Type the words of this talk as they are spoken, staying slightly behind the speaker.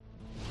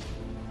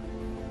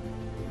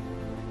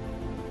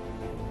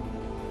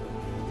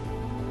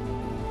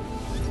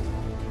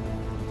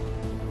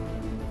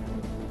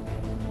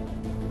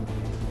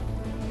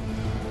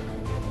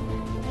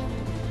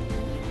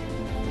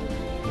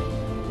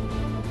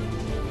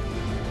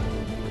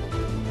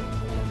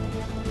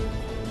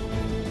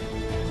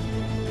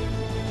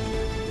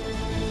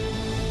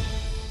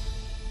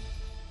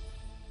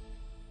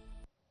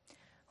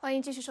欢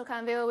迎继续收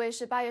看 VOA 卫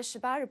视8月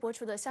18日播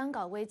出的香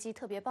港危机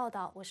特别报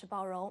道，我是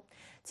鲍荣。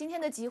今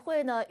天的集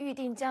会呢，预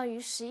定将于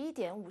11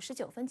点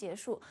59分结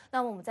束。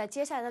那么我们在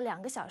接下来的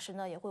2个小时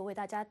呢，也会为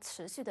大家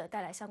持续的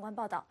带来相关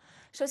报道。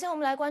首先，我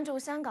们来关注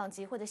香港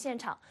集会的现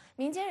场，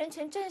民间人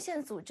权阵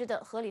线组织的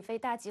合理非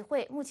大集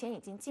会，目前已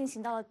经进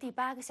行到了第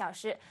8个小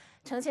时。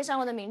成千上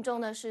万的民众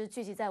呢是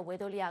聚集在维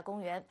多利亚公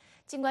园。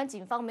尽管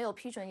警方没有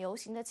批准游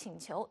行的请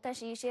求，但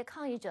是一些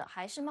抗议者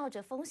还是冒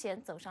着风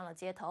险走上了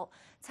街头。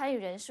参与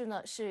人数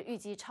呢是预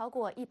计超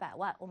过100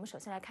万。我们首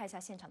先来看一下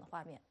现场的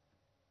画面。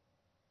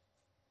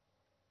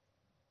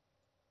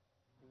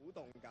鼓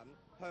動緊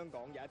香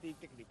港有一啲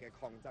激烈嘅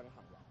抗爭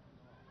行為。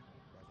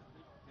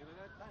你覺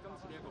得今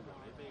次呢一個和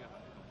理非嘅行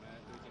動咧，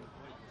對政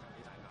府係造成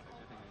幾大壓力咧？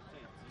定係即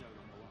係只有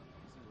勇武行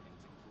動先會令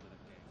政府覺得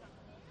驚？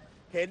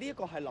其實呢一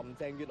個係林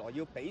鄭月娥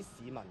要俾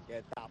市民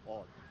嘅答案，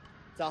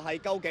就係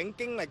究竟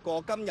經歷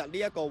過今日呢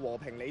一個和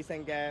平理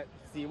性嘅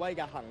示威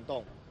嘅行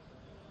動，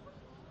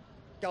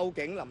究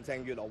竟林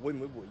鄭月娥會唔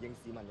會回應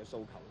市民嘅訴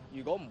求？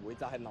如果唔會，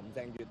就係林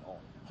鄭月娥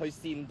去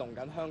煽動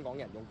緊香港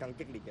人用更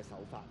激烈嘅手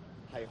法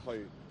係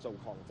去做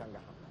抗爭嘅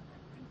行動。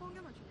警方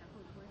今日全日配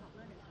唔配合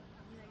咧？其實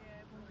以你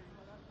嘅判斷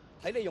覺得？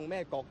睇你用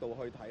咩角度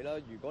去睇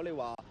啦。如果你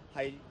話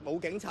係冇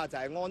警察就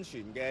係安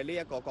全嘅呢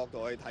一個角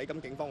度去睇，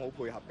咁警方好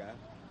配合嘅。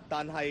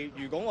但係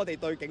如果我哋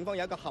對警方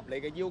有一個合理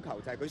嘅要求，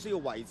就係佢需要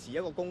維持一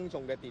個公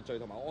眾嘅秩序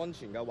同埋安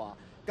全嘅話，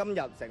今日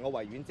成個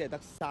維園只係得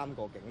3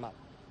個警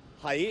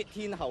物。喺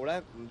天后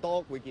咧唔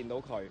多會見到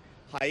佢，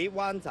喺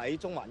灣仔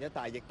中環一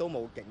帶亦都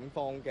冇警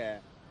方嘅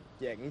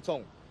影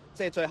蹤，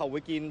即係最後會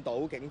見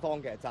到警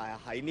方嘅就係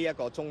喺呢一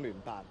個中聯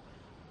辦。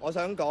我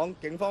想講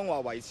警方話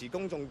維持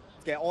公眾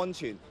嘅安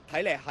全，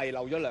睇嚟係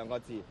漏咗2個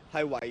字，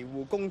係維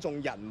護公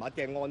眾人物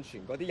嘅安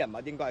全，嗰啲人物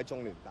應該係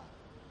中聯辦。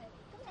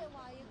今日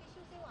話有啲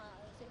消息話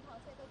水炮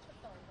車都出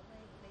動，咁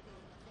你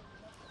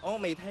哋我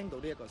未聽到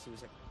呢一個消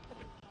息。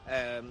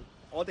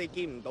我哋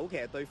見唔到其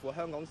實對付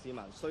香港市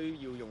民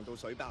需要用到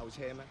水炮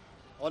車咩？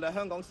我哋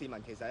香港市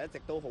民其實一直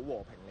都好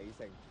和平理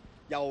性，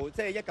由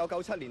即係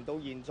1997年到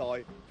現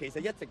在，其實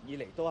一直以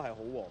嚟都係好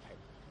和平，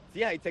只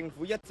係政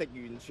府一直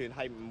完全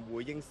係唔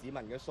回應市民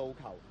嘅訴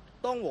求。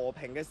當和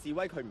平嘅示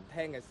威佢唔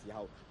聽嘅時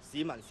候，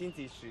市民先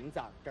至選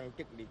擇更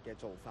激烈嘅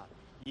做法。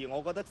而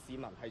我覺得市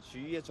民係處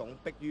於一種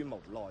迫於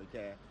無奈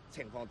嘅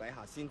情況底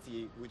下，先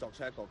至會作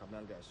出一個咁樣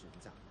嘅選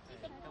擇。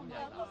咁你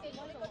覺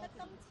得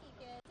今次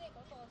嘅即係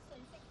嗰個信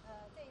息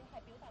即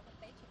係表達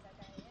俾全世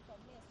界係一個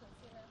咩信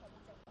息咧？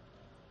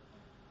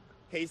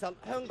其實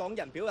香港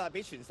人表達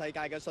俾全世界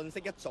嘅信息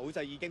一早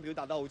就已經表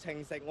達得好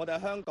清晰。我哋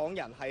香港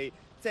人係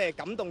即係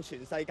感動全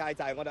世界，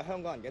就係我哋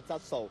香港人嘅質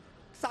素。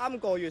3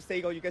個月、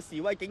4個月嘅示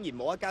威，竟然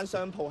冇一間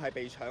商鋪係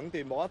被搶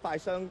奪，冇一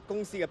塊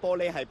公司嘅玻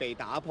璃係被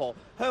打破。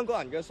香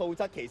港人嘅素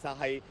質其實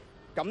係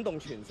感動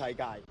全世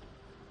界，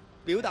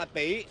表達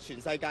俾全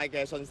世界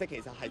嘅信息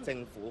其實係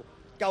政府。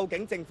究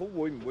竟政府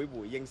會唔會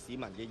回應市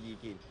民嘅意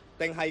見，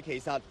定係其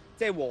實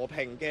即係和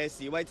平嘅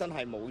示威真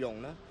係冇用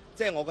呢？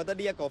即係我覺得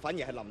呢一個反而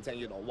係林鄭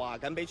月娥話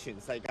緊俾全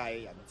世界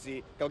嘅人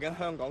知，究竟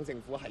香港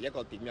政府係一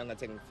個點樣嘅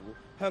政府？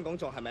香港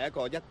仲係咪一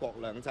個1國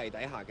2制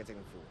底下嘅政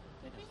府？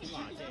你頭先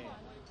話即係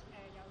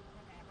有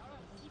考慮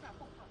司法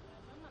覆核啊，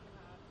想問下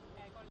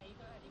個理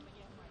據係啲乜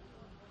嘢，同埋會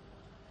唔會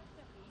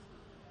即係幾時？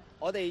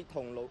我哋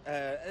同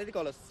呢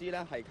個律師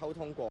咧係溝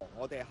通過，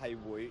我哋係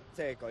會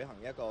即係舉行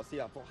一個司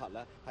法覆核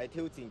咧，係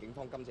挑戰警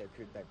方今次嘅決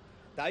定。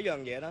第一樣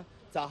嘢呢，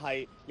就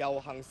係遊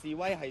行示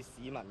威係市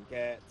民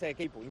嘅即係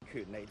基本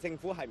權利，政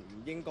府係唔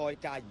應該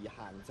加以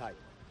限制。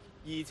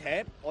而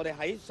且我哋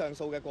喺上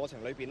訴嘅過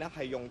程裏邊呢，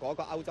係用嗰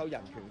個歐洲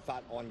人權法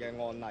案嘅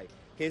案例，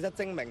其實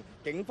證明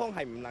警方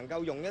係唔能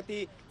夠用一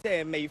啲即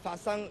係未發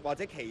生或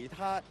者其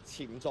他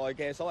潛在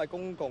嘅所謂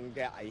公共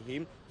嘅危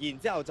險，然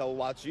之後就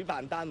話主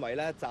辦單位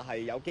呢，就係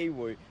有機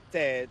會即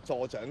係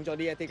助長咗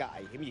呢一啲嘅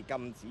危險而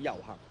禁止遊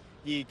行。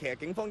而其實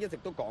警方一直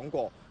都講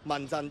過，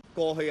民陣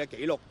過去嘅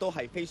記錄都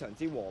係非常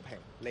之和平、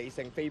理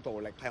性、非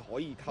暴力，係可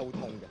以溝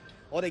通嘅。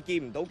我哋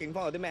見唔到警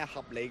方有啲咩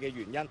合理嘅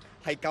原因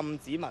係禁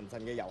止民陣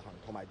嘅遊行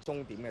同埋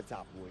終點嘅集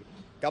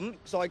會。咁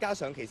再加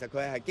上其實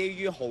佢係基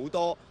於好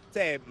多即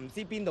係唔知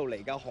邊度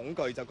嚟嘅恐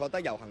懼，就覺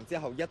得遊行之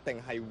後一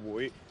定係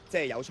會即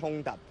係有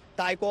衝突。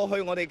但係過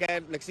去我哋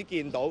嘅歷史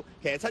見到，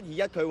其實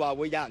721佢話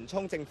會有人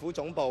衝政府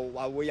總部，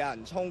話會有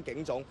人衝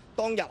警總，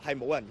當日係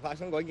冇人發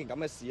生過一件咁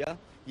嘅事啊。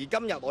而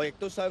今日我亦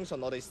都相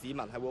信我哋市民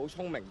係會好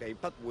聰明地，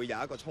不會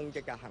有一個衝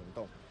擊嘅行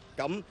動。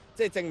咁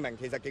即係證明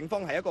其實警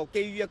方係一個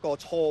基於一個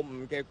錯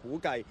誤嘅估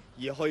計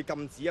而去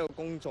禁止一個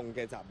公眾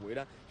嘅集會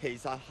咧，其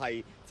實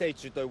係即係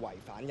絕對違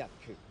反人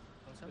權。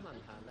我想問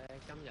下咧，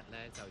今日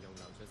咧就用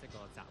流水式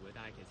個集會，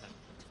但係其實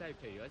即係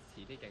譬如如果遲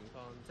啲警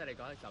方，即係你覺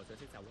得流水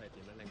式集會係點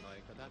咧？另外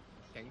覺得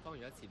警方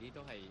如果遲啲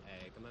都係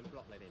咁樣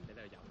block 你哋唔俾你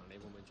去遊行，你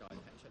會唔會再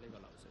提出呢個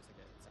流水式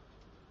嘅集會？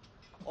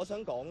我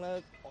想講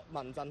咧，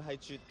民陣係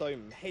絕對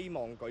唔希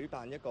望舉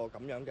辦一個咁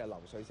樣嘅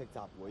流水式集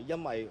會，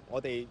因為我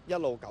哋一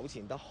路糾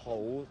纏得好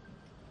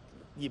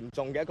嚴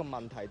重嘅一個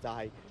問題就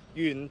係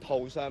沿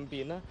途上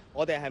邊咧，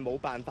我哋係冇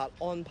辦法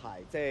安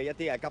排即係一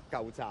啲嘅急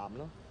救站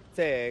咯，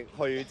即係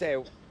去即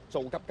係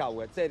做急救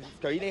嘅，即係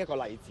舉呢一個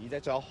例子啫，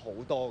仲有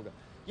好多嘅。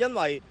因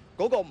為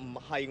嗰個唔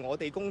係我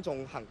哋公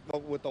眾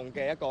活動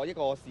嘅一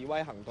個示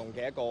威行動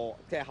嘅一個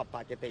即係合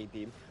法嘅地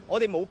點，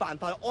我哋冇辦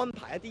法安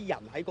排一啲人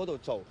喺嗰度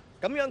做，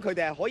咁樣佢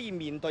哋係可以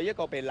面對一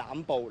個被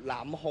濫捕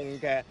濫控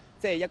嘅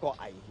即係一個危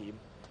險。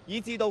以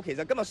至到其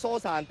實今日疏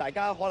散，大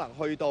家可能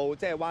去到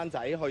即係灣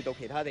仔，去到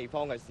其他地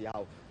方嘅時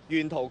候，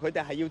沿途佢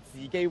哋係要自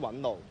己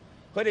揾路。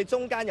佢哋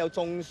中間有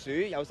中暑、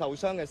有受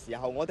傷嘅時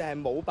候，我哋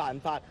係冇辦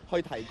法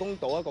去提供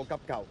到一個急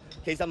救。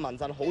其實民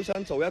陣好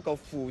想做一個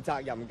負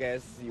責任嘅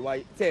示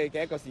威，即係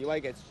嘅一個示威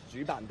嘅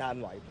主辦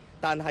單位。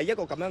但係一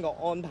個咁樣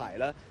嘅安排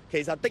呢，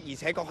其實的而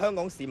且確香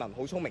港市民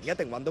好聰明，一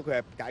定揾到佢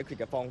嘅解決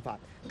嘅方法。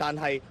但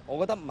係我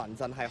覺得民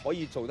陣係可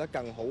以做得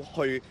更好，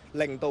去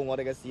令到我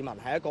哋嘅市民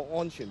喺一個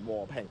安全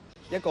和平、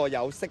一個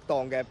有適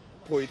當嘅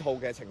配套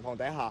嘅情況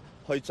底下，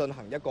去進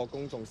行一個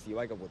公眾示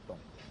威嘅活動。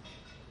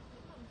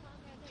問翻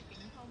咧，即係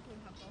警方配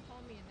合嗰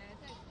方面咧，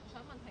即係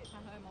想問其實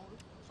佢係冇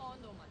幫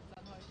到民陣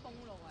去封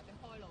路或者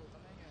開路咁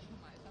樣樣，同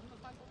埋想問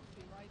翻公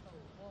示威度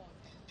嗰個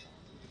情況。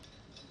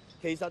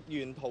其實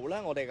沿途咧，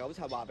我哋警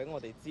察話俾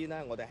我哋知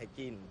咧，我哋係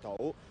見唔到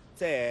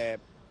即係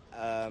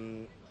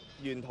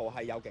沿途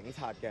係有警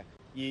察嘅。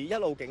而一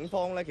路警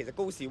方咧，其實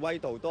高士威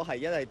道都係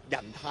因為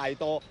人太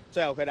多，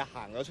最後佢哋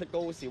行咗出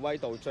高士威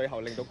道，最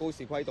後令到高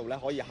士威道咧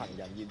可以行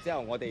人，然之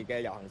後我哋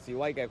嘅遊行示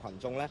威嘅群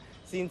眾咧，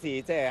先至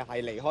即係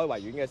離開維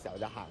園嘅時候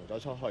就行咗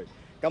出去。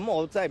咁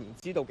我真係唔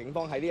知道警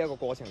方喺呢一個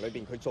過程裏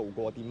邊佢做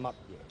過啲乜嘢。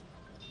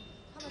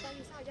係咪8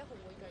月31號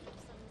會繼續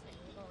申請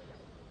呢個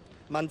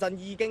遊？民陣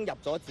已經入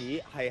咗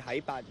紙，係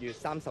喺8月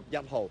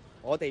31號。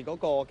我哋嗰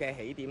個嘅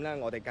起點咧，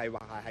我哋計劃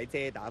係喺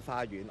遮打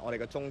花園，我哋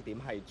嘅終點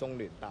係中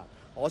聯達。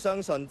我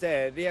相信即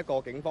係呢一個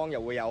警方又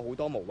會有好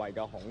多無謂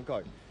嘅恐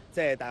懼，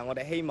但係我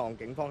哋希望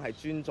警方係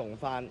尊重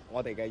翻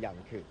我哋嘅人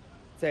權，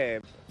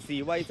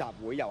示威集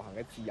會遊行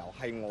嘅自由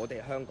係我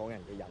哋香港人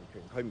嘅人權，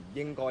佢唔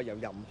應該有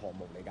任何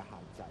無理嘅限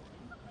制。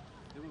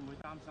你會唔會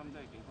擔心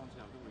警方之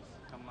後都會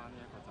今晚呢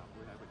一個集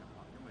會係一個遊行，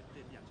因為啲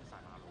人出晒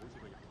馬路，好似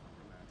個遊行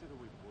咁樣，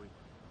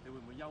你會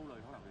唔會憂慮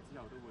可能佢之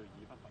後都會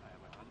以不返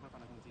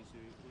通知書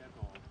呢一個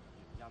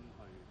原因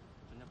去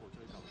進一步追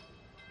究？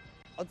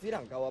我只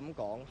能夠咁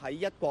講，喺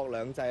一國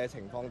兩制嘅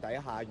情況底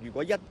下，如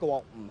果一國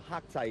唔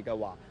克制嘅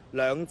話，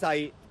兩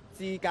制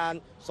之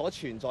間所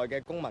存在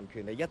嘅公民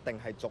權利一定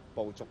係逐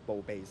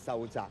步被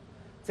收窄。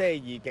而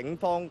警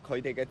方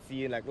佢哋嘅智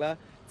力呢，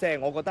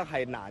我覺得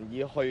係難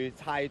以去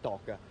猜度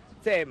嘅。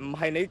唔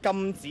係你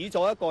禁止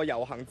咗一個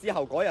遊行之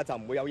後，嗰日就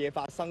唔會有嘢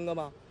發生㗎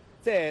嘛。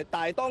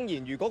但係當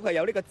然，如果佢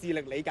有呢個智力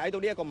理解到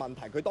呢一個問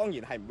題，佢當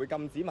然係唔會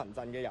禁止民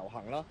陣嘅遊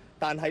行啦。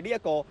但係呢一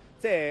個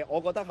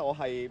我覺得我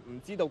係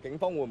唔知道警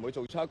方會唔會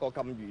做出一個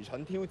咁愚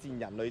蠢、挑戰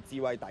人類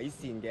智慧底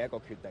線嘅一個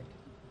決定。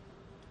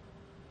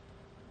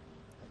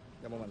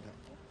有冇問題？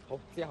好，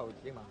之後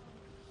英文。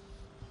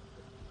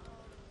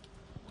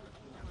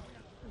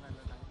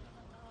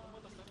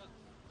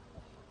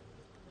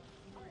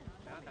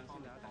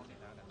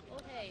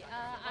Okay,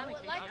 I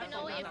would like to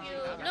know if you...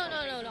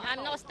 No,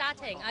 I'm not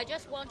starting. I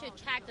just want to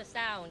check the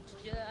sound.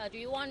 Do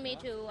you want me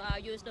to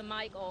use the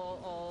mic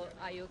or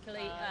are you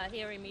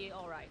hearing me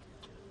all right?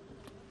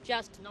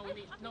 Just... No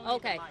need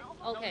okay,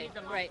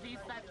 great. Please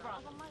stand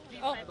front. Please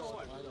Oh. stand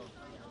forward.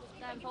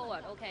 Stand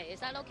forward, okay. Is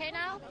that okay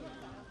now?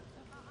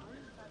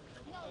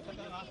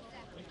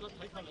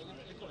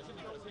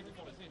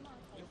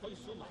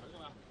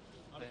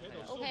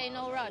 Okay,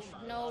 no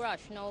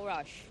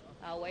rush.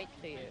 I'll wait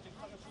for you.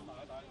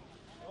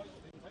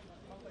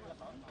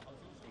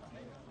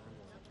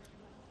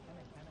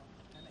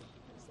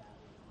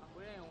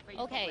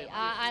 Okay,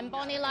 I'm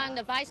Bonnie Lang,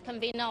 the Vice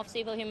Convener of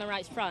Civil Human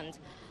Rights Front.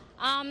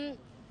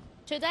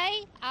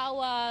 Today,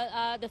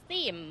 the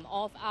theme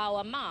of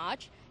our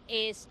march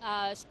is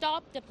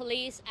Stop the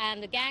Police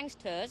and the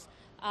Gangsters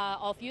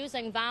of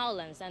Using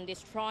Violence and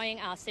Destroying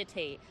Our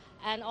City,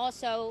 and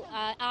also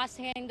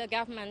asking the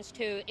governments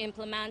to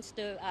implement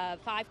the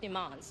 5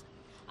 demands.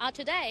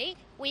 Today,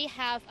 we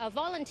have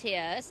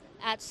volunteers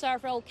at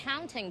several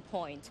counting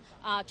points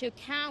to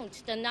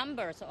count the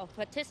numbers of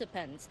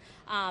participants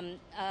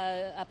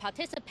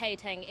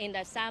participating in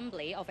the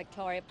assembly of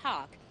Victoria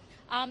Park.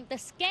 The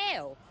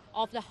scale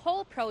of the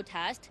whole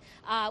protest,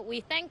 we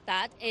think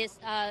that is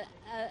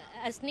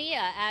as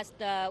near as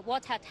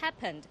what had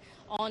happened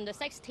on the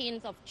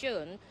 16th of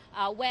June,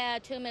 where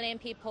 2 million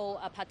people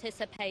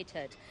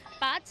participated.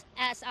 But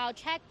as our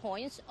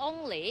checkpoints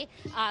only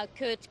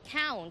could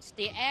count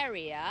the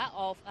area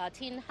of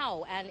Tin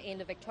Hau and in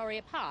the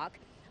Victoria Park,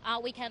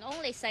 we can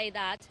only say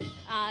that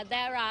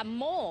there are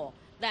more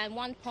than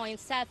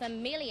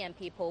 1.7 million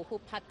people who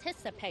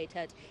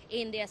participated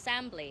in the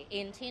assembly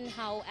in Tin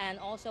Hau and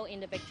also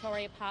in the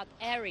Victoria Park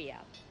area.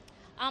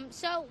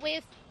 So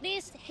with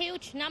this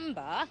huge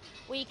number,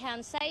 we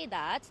can say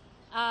that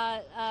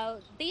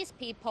these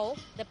people,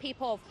 the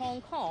people of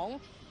Hong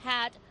Kong,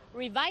 had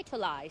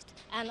revitalized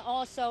and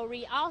also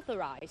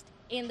reauthorized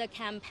in the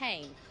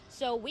campaign.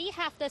 So we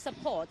have the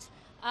support.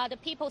 The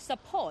people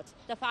support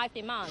the 5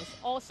 demands,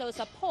 also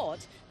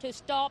support to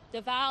stop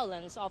the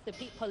violence of the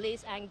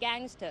police and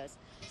gangsters.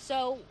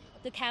 So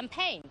the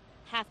campaign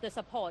have the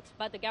support,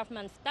 but the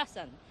government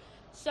doesn't.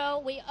 So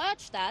we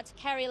urge that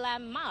Carrie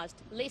Lam must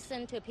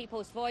listen to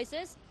people's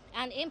voices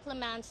and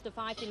implement the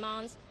 5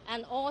 demands,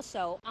 and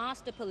also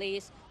ask the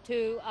police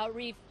to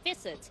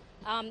revisit,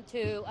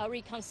 to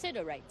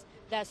reconsider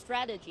their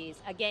strategies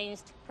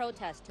against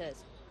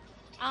protesters.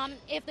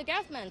 If the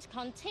government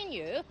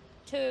continue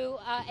to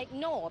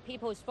ignore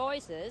people's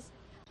voices,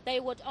 they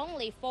would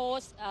only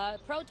force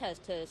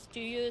protesters to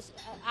use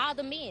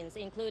other means,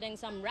 including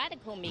some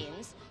radical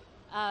means,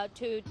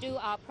 to do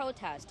our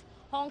protest.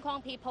 Hong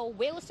Kong people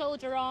will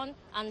soldier on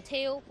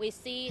until we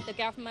see the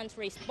government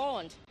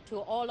respond to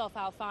all of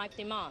our 5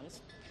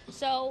 demands.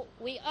 So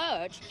we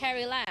urge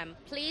Carrie Lam,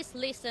 please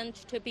listen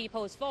to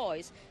people's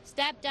voice,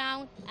 step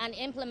down and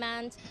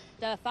implement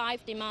the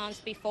 5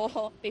 demands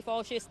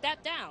before she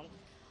step down.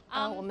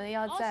 我们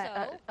要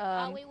在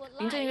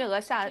林郑月娥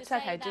下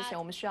台之前，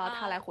我们需要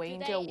她来回应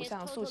这5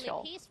项诉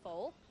求。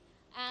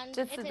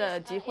这次的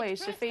集会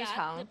是非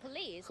常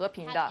和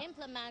平的，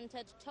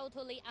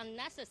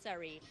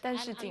但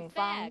是警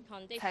方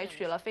采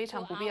取了非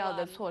常不必要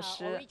的措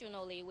施。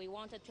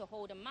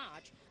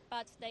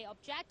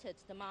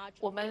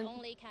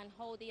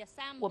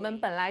我们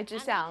本来只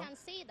想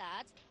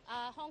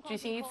举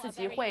行一次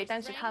集会，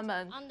但是他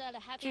们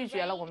拒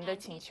绝了我们的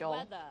请求。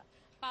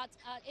But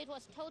it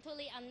was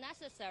totally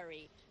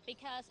unnecessary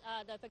because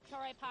the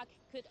Victoria Park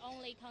could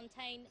only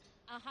contain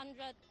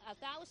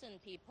 100,000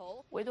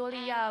 people. 维多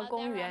利亚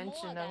公园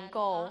只能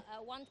够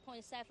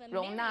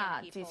容纳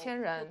几千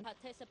人。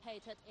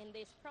Participated in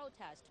this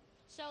protest.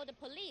 So the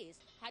police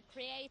had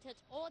created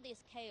all this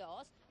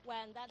chaos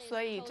when that is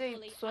所以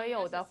这所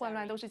有的混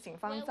乱都是警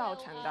方造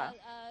成的。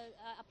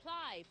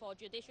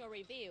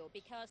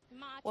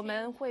我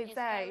们会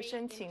再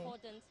申请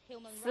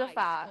司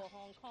法。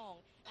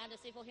And the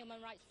Civil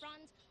Human Rights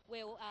Front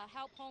will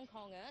help Hong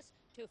Kongers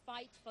to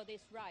fight for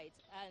this right,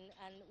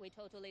 and we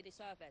totally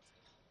deserve it.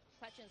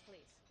 Questions,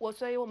 please.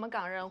 所以我们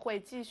港人会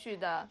继续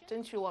的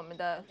争取我们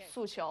的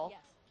诉求，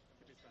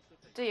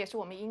这也是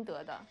我们应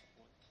得的。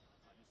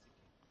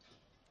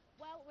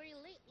Well, we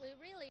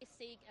really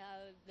seek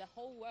the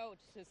whole world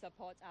to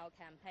support our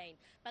campaign,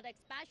 but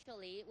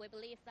especially we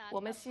believe that 我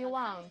们希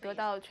望得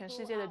到全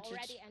世界的支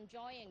持。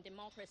Enjoying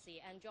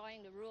democracy,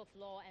 enjoying the rule of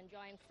law,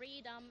 enjoying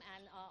freedom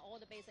and all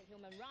the basic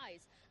human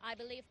rights, I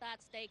believe that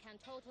they can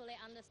totally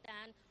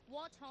understand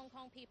what Hong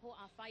Kong people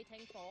are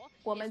fighting for.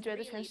 我们觉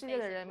得全世界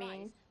的人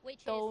民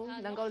都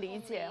能够理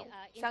解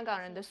香港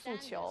人的诉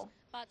求，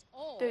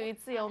对于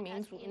自由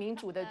民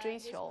主的追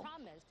求。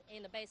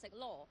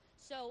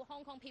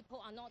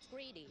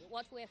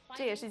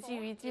这也是基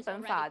于基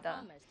本法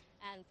的。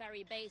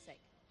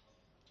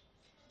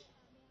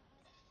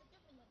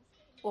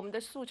我们的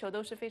诉求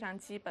都是非常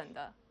基本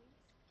的。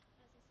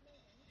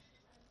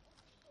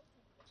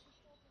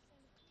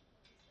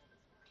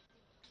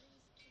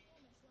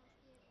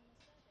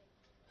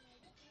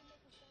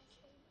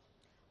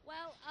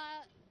Well,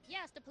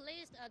 yes, the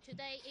police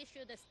today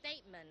issued a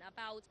statement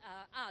about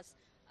us.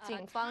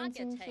 警方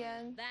今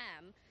天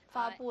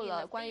发布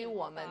了关于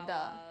我们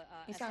的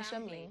一项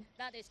声明。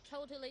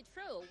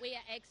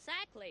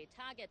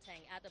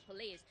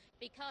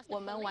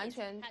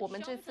我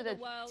们这次的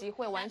集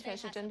会完全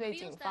是针对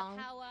警方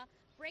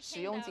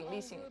使用警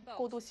力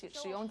过度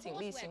使用警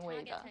力行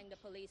为的。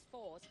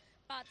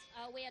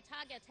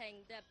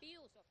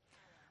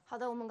好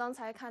的，我们刚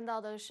才看到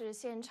的是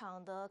现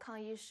场的抗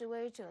议示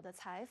威者的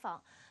采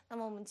访。那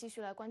么我们继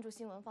续来关注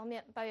新闻方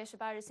面。8月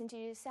18日星期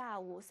日下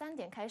午3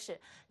点开始，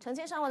成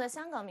千上万的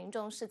香港民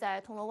众是在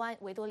铜锣湾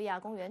维多利亚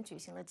公园举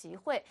行了集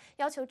会，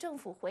要求政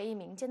府回应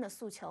民间的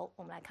诉求。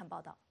我们来看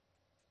报道。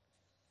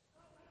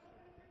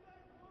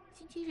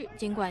星期日，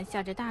尽管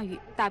下着大雨，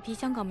大批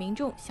香港民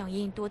众响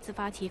应多次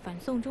发起反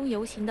送中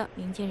游行的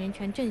民间人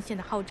权阵线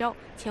的号召，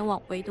前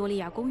往维多利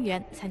亚公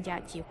园参加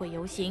集会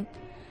游行。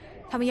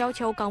他们要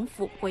求港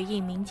府回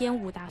应民间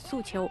5大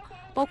诉求，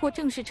包括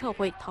正式撤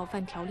回逃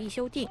犯条例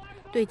修订，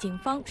对警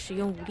方使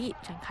用武力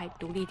展开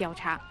独立调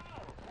查。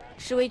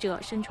示威者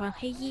身穿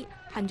黑衣，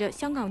喊着"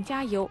香港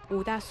加油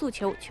，5大诉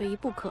求缺一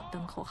不可"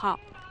等口号。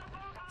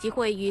集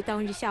会于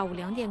当日下午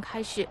2点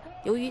开始，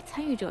由于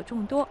参与者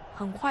众多，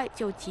很快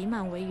就挤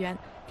满维园，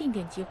定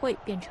点集会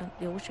变成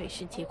流水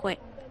式集会。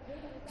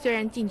虽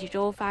然近几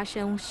周发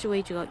生示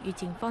威者与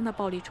警方的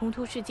暴力冲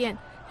突事件，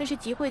但是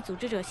集会组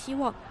织者希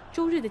望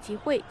周日的集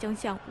会将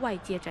向外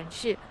界展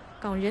示，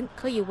港人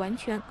可以完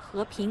全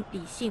和平、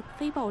理性、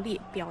非暴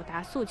力表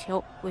达诉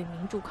求，为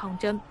民主抗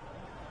争。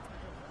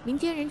民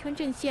间人权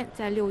阵线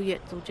在6月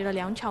组织了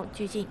2场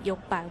距今有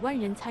100万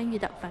人参与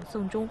的反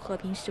送中和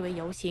平示威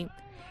游行。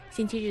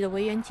星期日的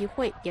维园集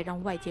会也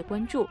让外界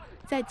关注，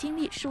在经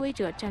历示威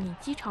者占领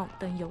机场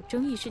等有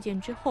争议事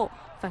件之后，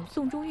反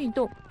送中运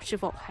动是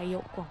否还有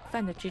广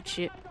泛的支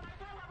持？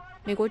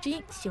美国之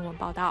音新闻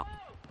报道。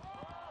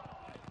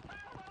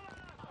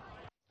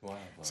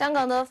香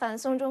港的反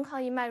送中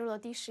抗议迈入了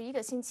第11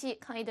个星期，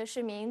抗议的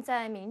市民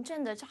在民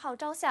政的号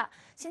召下，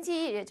星期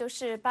一，也就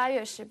是8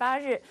月18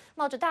日，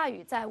冒着大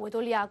雨在维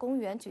多利亚公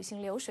园举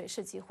行流水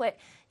式集会，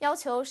要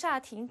求刹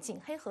停警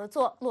黑合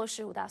作，落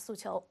实5大诉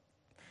求。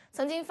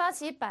曾经发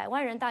起100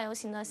万人大游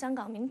行的香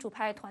港民主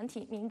派团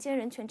体民间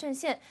人权阵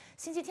线，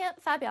星期天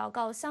发表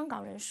告香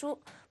港人书，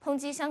抨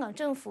击香港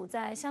政府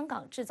在香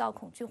港制造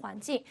恐惧环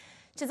境，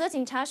指责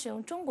警察使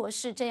用中国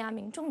式镇压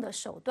民众的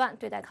手段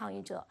对待抗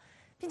议者，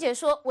并且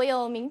说，唯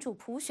有民主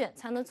普选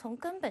才能从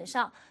根本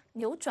上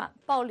扭转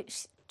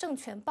政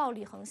权暴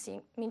力横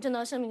行。民政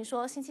呢声明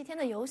说，星期天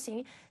的游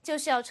行就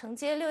是要承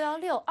接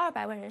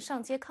616，200万人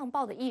上街抗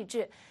暴的意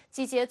志，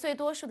集结最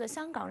多数的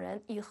香港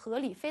人，以合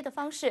理非的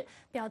方式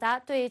表达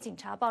对警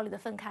察暴力的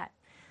愤慨。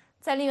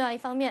在另外一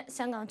方面，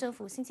香港政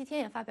府星期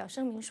天也发表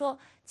声明说，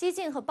激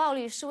进和暴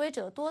力示威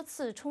者多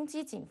次冲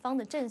击警方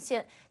的阵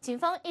线，警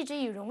方一直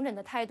以容忍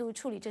的态度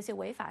处理这些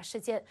违法事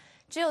件，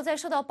只有在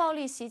受到暴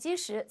力袭击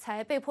时，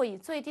才被迫以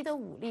最低的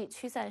武力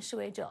驱散示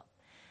威者。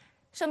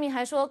声明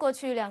还说，过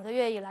去2个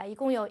月以来，一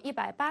共有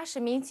180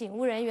名警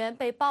务人员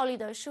被暴力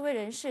的示威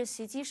人士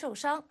袭击受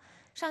伤。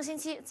上星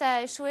期，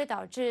在示威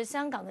导致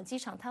香港的机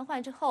场瘫痪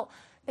之后，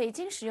北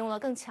京使用了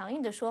更强硬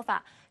的说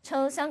法，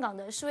称香港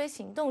的示威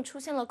行动出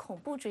现了恐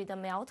怖主义的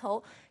苗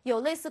头，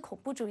有类似恐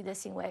怖主义的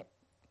行为。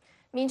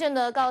民政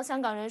的告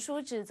香港人书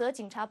指责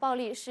警察暴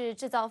力是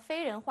制造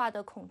非人化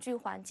的恐惧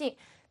环境，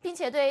并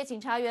且对警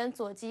察员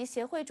左吉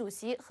协会主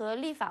席和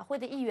立法会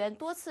的议员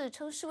多次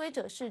称示威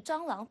者是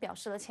蟑螂表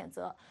示了谴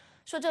责，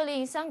说这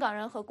令香港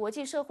人和国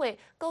际社会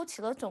勾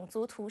起了种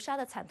族屠杀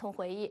的惨痛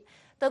回忆。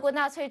德国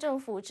纳粹政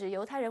府指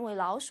犹太人为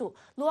老鼠，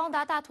卢旺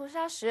达大屠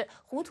杀时，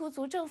胡图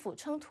族政府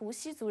称图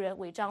西族人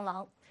为蟑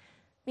螂。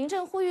民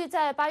政呼吁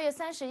在8月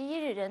31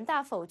日人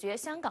大否决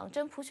香港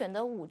真普选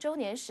的5周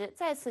年时，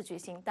再次举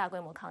行大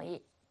规模抗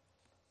议。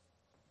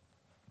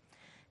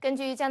根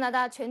据加拿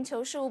大全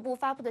球事务部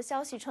发布的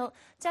消息称，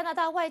加拿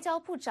大外交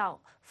部长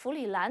弗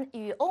里兰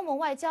与欧盟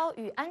外交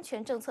与安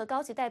全政策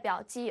高级代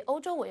表及欧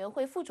洲委员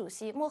会副主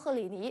席莫赫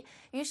里尼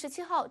于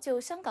17号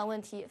就香港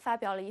问题发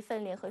表了一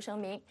份联合声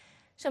明。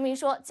声明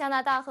说，加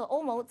拿大和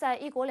欧盟在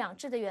一国两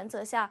制的原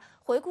则下，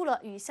回顾了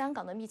与香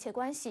港的密切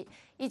关系，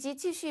以及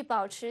继续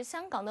保持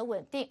香港的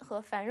稳定和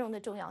繁荣的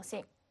重要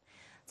性。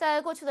在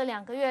过去的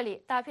2个月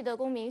里，大批的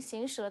公民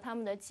行使了他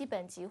们的基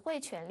本集会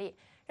权利。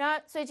然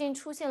而，最近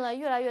出现了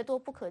越来越多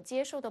不可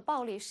接受的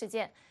暴力事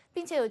件，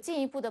并且有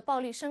进一步的暴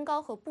力升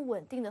高和不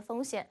稳定的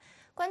风险。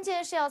关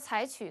键是要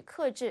采取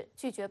克制、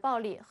拒绝暴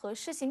力和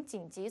施行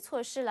紧急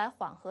措施来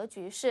缓和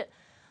局势。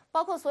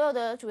包括所有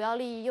的主要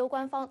利益攸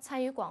关方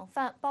参与广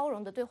泛包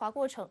容的对话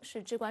过程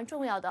是至关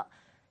重要的。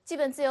基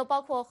本自由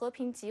包括和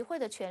平集会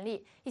的权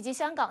利，以及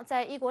香港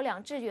在一国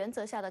两制原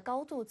则下的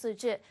高度自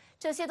治，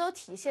这些都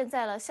体现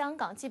在了香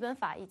港基本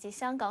法以及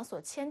香港所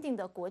签订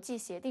的国际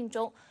协定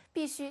中，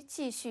必须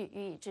继续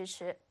予以支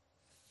持。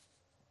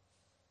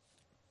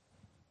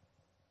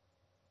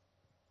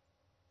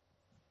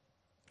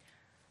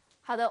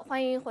好的，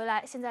欢迎回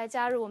来。现在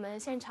加入我们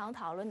现场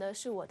讨论的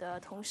是我的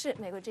同事，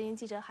美国之音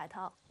记者海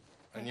涛。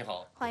你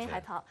好，欢迎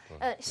海涛。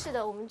是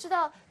的，我们知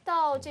道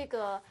到这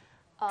个。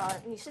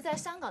你是在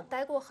香港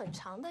待过很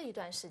长的一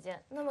段时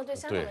间，那么对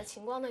香港的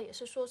情况呢，也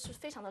是说是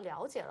非常的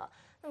了解了。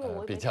那么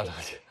我比较了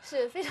解，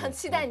是非常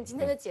期待你今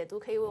天的解读，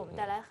可以为我们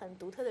带来很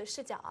独特的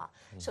视角啊。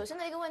首先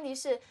的一个问题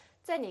是，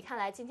在你看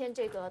来，今天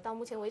这个到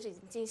目前为止已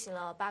经进行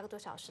了8个多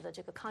小时的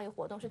这个抗议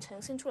活动，是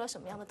呈现出了什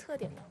么样的特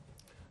点呢？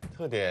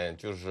特点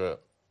就是，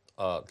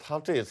他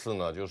这次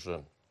呢，就是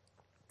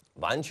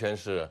完全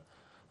是，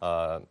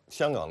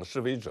香港的示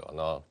威者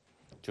呢，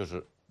就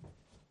是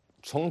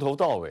从头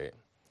到尾。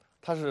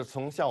他是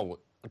从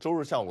周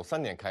日下午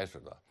3点开始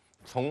的，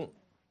从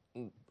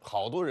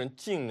好多人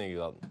进那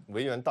个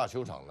维园大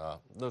球场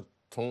呢，那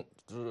从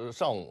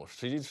上午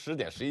10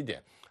点11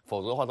点，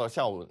否则的话到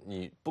下午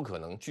你不可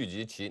能聚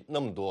集起那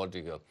么多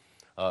这个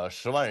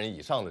10万人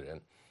以上的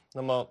人。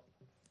那么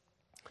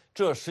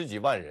这10几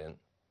万人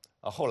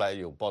后来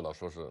有报道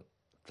说是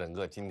整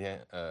个今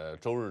天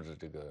周日的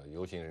这个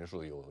游行人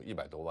数有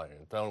100多万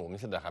人，当然我们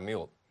现在还没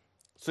有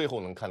最后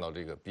能看到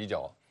这个比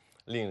较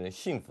令人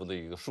信服的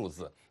一个数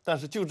字，但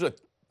是就这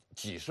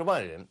几十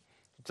万人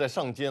在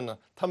上街呢，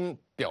他们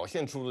表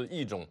现出了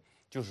一种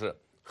就是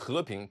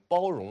和平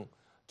包容，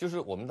就是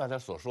我们大家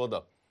所说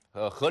的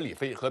和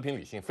平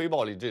理性非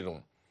暴力这种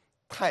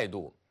态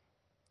度，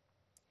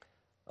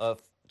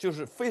就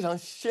是非常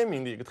鲜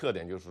明的一个特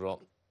点，就是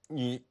说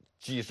你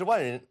几十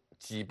万人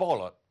挤爆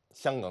了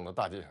香港的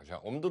大街小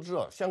巷。我们都知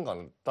道香港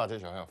的大街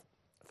小巷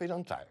非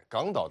常窄，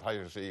港岛它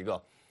也是一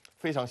个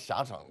非常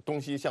狭长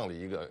东西向的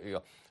一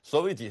个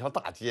所谓几条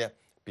大街，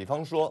比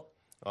方说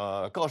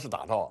告士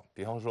打道，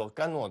比方说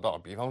甘诺道，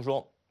比方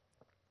说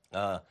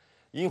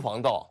英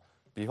皇道，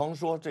比方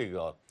说这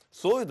个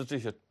所有的这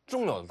些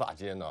重要的大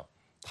街呢，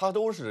它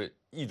都是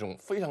一种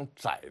非常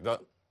窄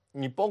的。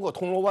你包括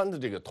铜锣湾的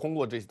这个通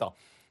过这些道，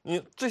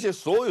你这些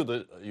所有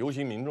的游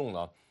行民众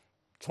呢，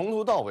从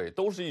头到尾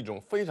都是一种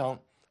非常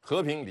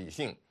和平理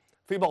性。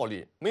非暴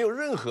力，没有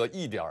任何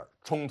一点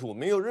冲突，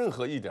没有任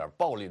何一点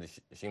暴力的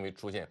行为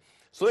出现，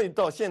所以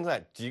到现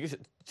在7、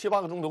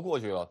8个钟头过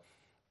去了，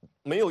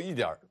没有一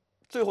点。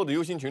最后的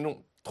游行群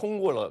众通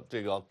过了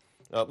这个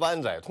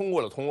湾仔，通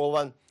过了铜锣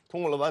湾，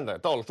通过了湾仔，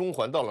到了中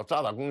环，到了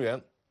渣打公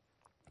园，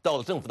到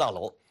了政府大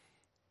楼，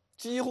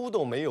几乎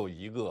都没有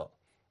一个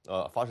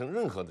发生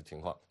任何的情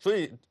况。所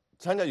以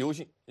参加游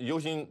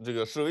行这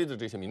个示威的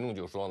这些民众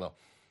就说呢，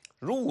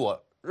如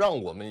果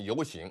让我们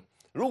游行，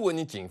如果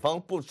你警方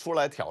不出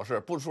来挑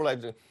事，不出来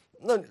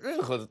那任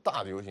何的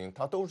大的游行，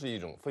它都是一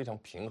种非常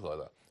平和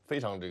的、非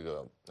常这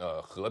个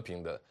和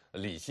平的、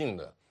理性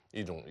的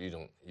一种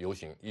游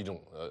行，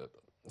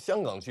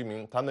香港居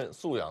民他们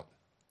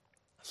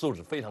素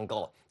质非常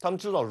高，他们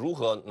知道如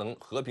何能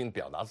和平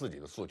表达自己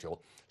的诉求。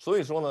所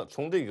以说呢，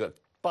从这个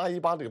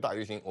818这个大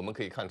游行，我们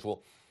可以看出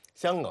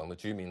香港的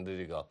居民的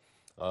这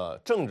个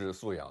政治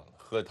素养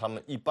和他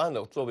们一般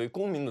的作为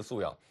公民的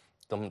素养，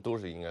他们都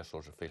是应该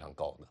说是非常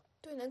高的。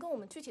对，能跟我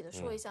们具体的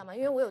说一下吗？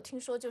因为我有听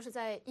说，就是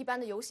在一般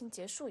的游行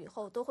结束以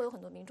后，都会有很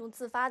多民众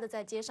自发的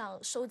在街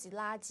上收集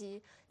垃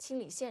圾、清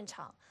理现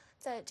场。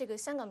在这个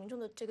香港民众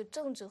的这个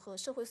政治和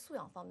社会素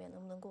养方面，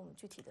能不能跟我们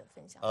具体的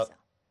分享一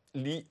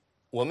下？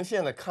我们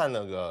现在看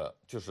那个，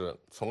就是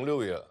从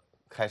6月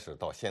开始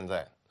到现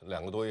在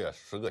2个多月、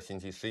10个星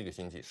期、11个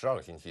星期、12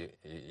个星期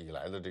以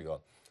来的这个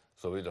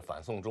所谓的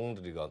反送中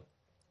的这个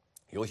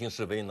游行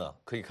示威呢，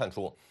可以看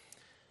出，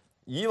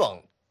以往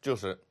就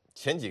是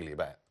前几个礼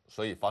拜，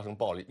所以发生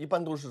暴力一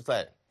般都是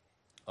在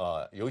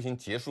游行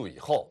结束以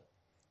后。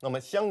那么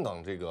香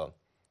港这个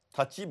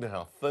它基本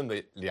上分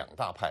为2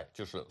大派，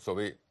就是所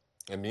谓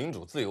民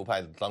主自由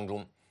派当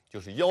中，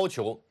就是要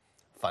求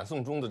反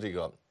送中的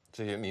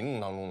这些民众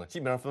当中呢，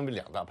基本上分为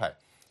2大派。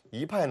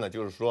一派呢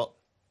就是说，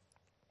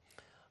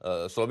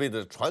所谓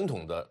的传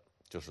统的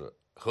就是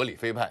合理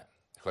非派、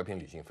和平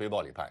理性非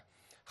暴力派，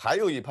还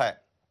有一派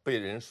被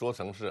人说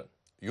成是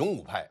勇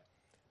武派。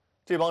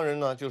这帮人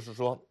呢就是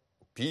说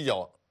比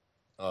较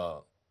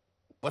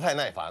不太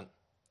耐烦，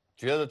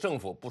觉得政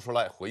府不出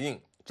来回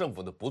应，政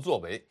府的不作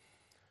为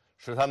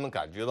使他们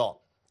感觉到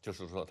就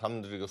是说他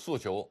们的这个诉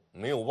求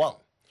没有望，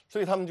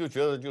所以他们就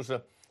觉得就是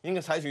应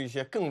该采取一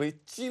些更为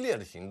激烈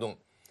的行动，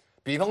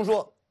比方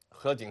说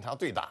和警察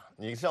对打，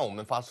你向我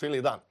们发催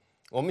泪弹，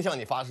我们向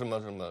你发什么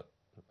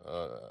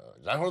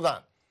燃烧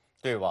弹，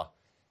对吧？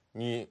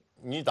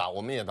你打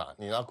我们也打，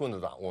你拿棍子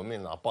打我们也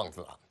拿棒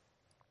子打。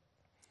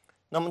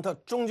那么它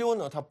终究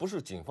呢，它不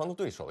是警方的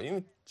对手，因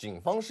为警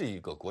方是一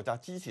个国家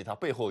机器，它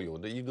背后有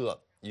的一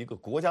个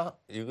国家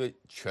一个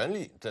权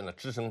力在那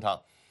支撑它，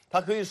它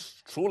可以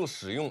除了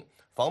使用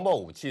防爆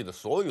武器的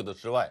所有的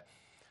之外，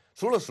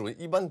除了属于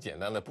一般简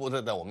单的布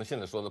袋弹，我们现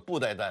在说的布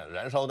袋弹、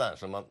燃烧弹、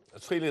什么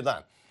催泪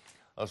弹，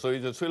所谓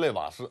的催泪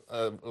瓦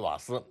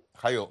斯，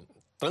还有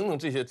等等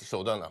这些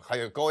手段呢，还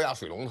有高压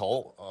水龙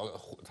头，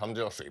他们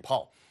叫水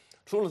炮。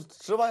除了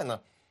之外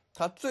呢，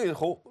他最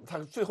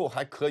后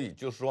还可以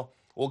就是说，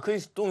我可以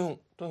动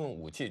用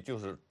武器，就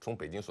是从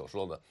北京所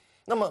说的。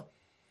那么，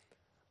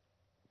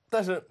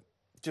但是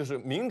就是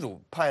民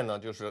主派呢，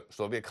就是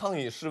所谓抗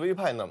议示威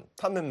派呢，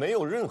他们没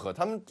有任何，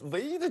他们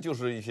唯一的就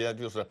是一些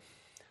就是，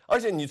而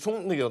且你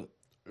从那个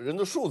人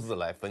的数字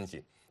来分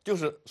析，就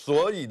是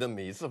所有的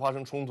每一次发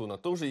生冲突呢，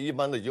都是一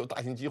般的有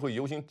大型集会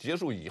游行结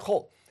束以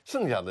后，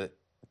剩下的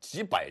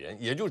几百人，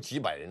也就几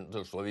百人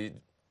的所谓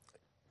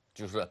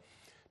就是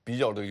比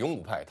较的勇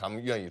武派，他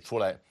们愿意出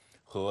来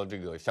和这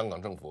个香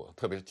港政府，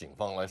特别是警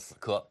方来死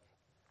磕，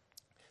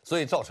所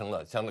以造成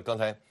了像刚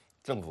才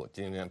政府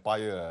今年8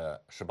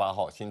月18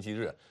号星期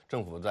日，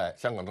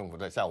香港政府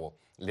在下午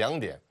2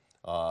点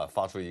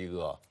发出一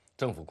个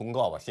政府公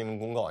告吧，新闻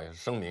公告也是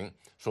声明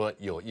说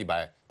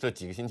这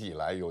几个星期以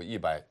来有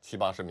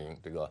170-180名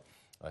这个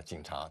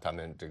警察他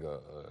们这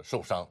个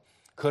受伤，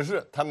可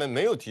是他们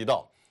没有提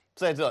到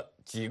在这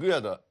几个月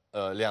的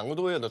2个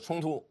多月的冲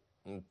突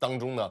当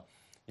中呢，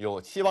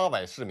有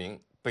700-800市民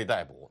被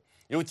逮捕，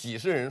有几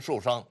十人受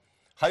伤，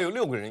还有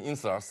6个人因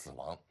此而死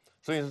亡。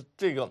所以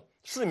这个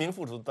市民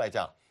付出的代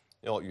价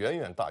要远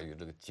远大于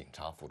这个警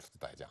察付出的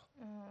代价。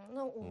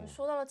那我们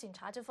说到了警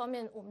察这方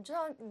面，我们知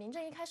道民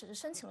政一开始是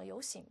申请了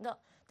游行的，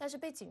但是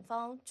被警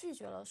方拒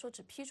绝了，说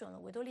只批准了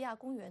维多利亚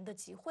公园的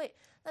集会。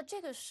那这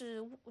个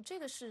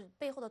是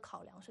背后的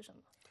考量是什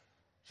么？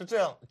是这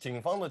样，警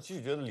方的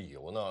拒绝的理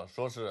由呢，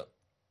说是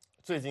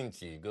最近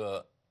几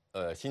个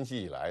星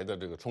期以来的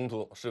这个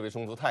示威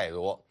冲突太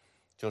多，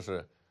就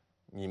是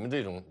你们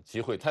这种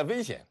集会太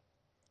危险，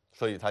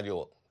所以他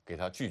就给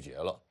他拒绝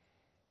了。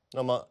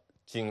那么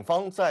警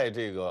方在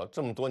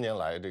这么多年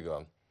来，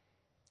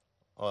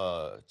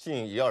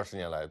近10-20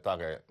年来，大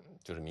概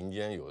就是民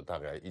间有大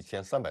概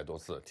1300多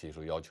次提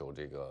出要求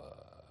这个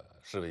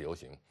示威游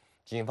行，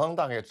警方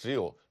大概只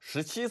有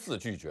17次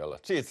拒绝了，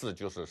这次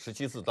就是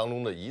17次当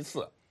中的1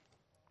次。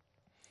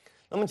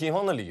那么警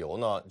方的理由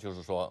呢，就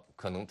是说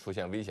可能出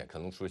现危险，可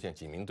能出现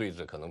警民对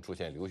峙，可能出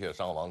现流血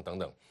伤亡等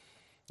等。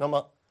那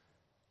么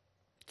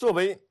作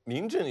为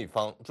民政一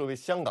方，作为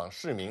香港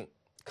市民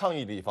抗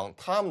议的一方，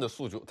他们的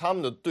诉求，他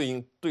们的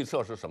对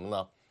策是什么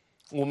呢？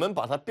我们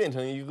把它变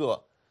成一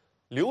个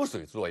流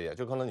水作业，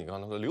就你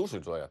刚才说流水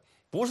作业，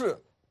不是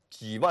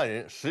几万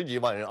人、10几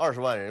万人、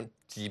20万人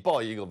挤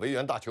爆一个维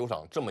园大球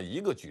场这么一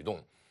个举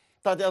动，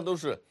大家都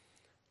是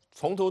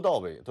从头到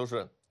尾都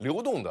是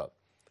流动的。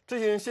这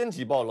些人先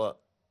挤爆了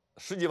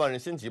10几万人，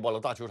先挤爆了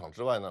大球场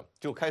之外呢，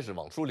就开始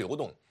往出流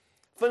动，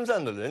分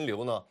散的人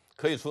流呢，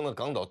可以从那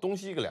港岛东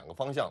西两个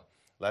方向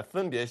来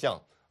分别向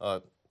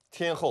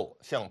天后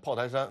向炮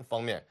台山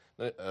方面，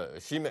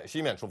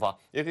西面出发，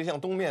也可以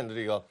向东面的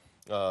这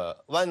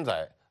个湾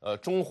仔、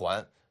中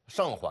环、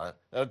上环、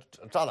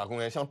渣打公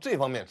园向这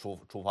方面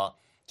出发。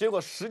结果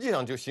实际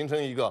上就形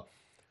成一个，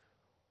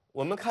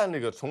我们看这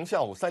个从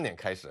下午3点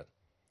开始，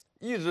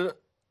一直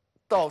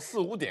到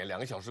4、5点2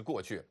个小时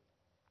过去，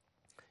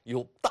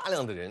有大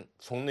量的人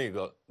从那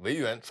个维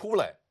园出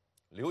来，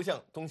流向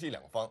东西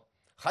两方，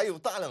还有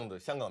大量的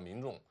香港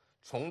民众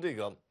从这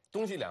个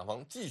东西两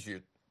方继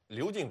续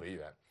流进维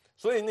园。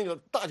所以那个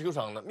大球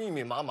场呢，密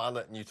密麻麻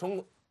的，你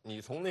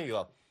从那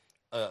个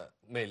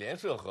美联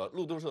社和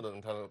路透社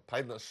的他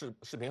拍的视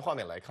频画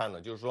面来看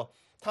呢，就是说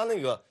他那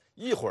个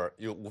一会儿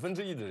有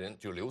1/5的人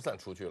就流散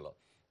出去了，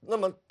那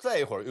么再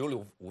一会儿有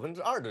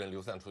2/5的人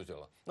流散出去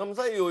了，那么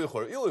再有一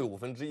会儿又有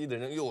1/5的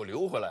人又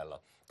流回来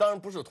了。当然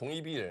不是同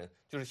一批人，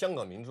就是香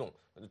港民众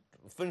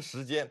分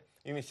时间，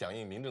因为响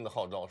应民政的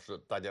号召是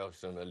大家要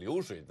省的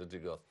流水的这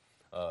个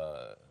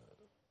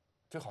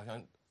就好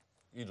像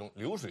一种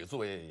流水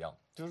作业一样，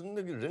就是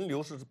那个人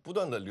流是不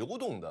断的流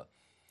动的。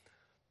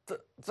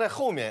在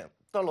后面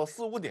到了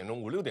4、5点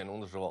钟、5、6点钟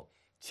的时候，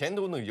前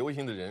头那个游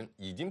行的人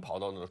已经跑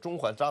到了中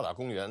环渣打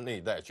公园那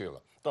一带去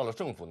了，到了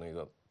政府那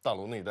个大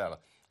楼那一带了。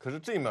可是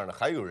这面呢，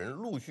还有人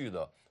陆续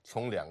的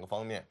从2个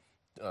方面，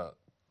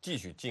继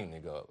续进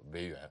那个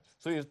维园。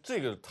所以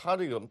他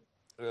这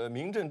个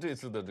民政这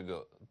次的这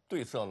个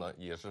对策呢，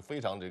也是非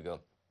常这个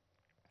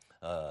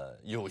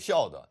有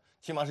效的，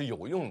起码是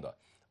有用的。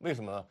为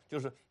什么呢？就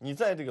是你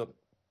在这个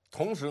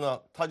同时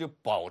呢，他就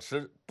保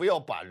持不要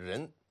把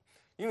人，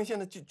因为现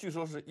在据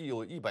说是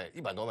有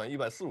100多万、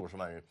140-150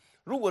万人。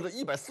如果这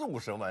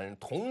140-150万人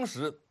同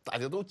时大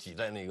家都挤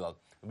在那个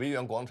维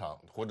园广场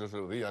或者是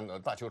维园的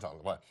大球场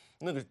的话，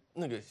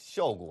那个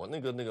效果，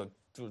那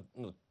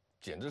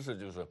简直是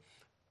就是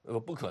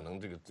不可能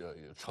这个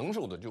承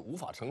受的，就无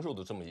法承受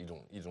的这么一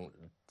种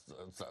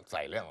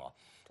载量啊。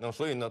那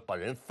所以呢，把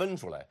人分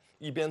出来，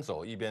一边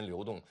走一边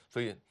流动。所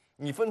以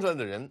你分出来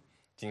的人，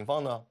警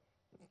方呢，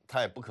他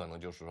也不可能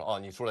就是说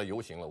你出来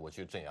游行了，我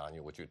去镇压你，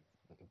我去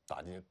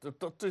打击你。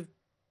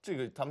这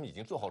个他们已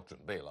经做好准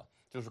备了，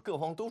就是各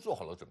方都做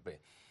好了准备。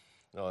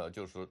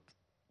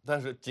但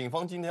是警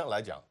方今天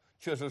来讲，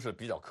确实是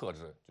比较克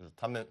制，就是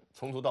他们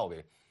从头到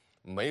尾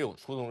没有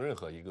出动任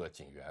何一个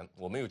警员。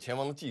我们有前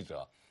方的记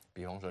者，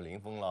比方说林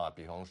峰啦，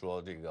比方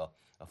说这个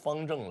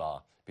方正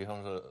啦，比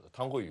方说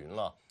汤慧云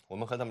啦，我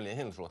们和他们连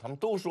线的时候，他们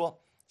都说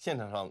现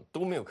场上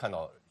都没有看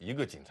到一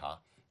个警察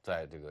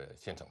在这个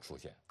现场出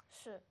现。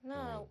是，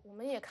那我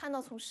们也看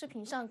到从视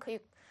频上可以，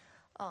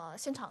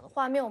现场的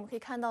画面我们可以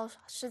看到，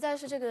实在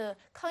是这个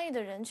抗议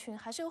的人群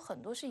还是有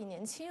很多是以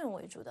年轻人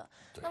为主的。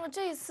那么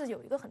这一次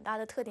有一个很大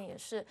的特点，也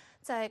是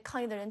在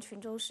抗议的人群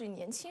中是以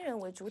年轻人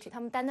为主体，他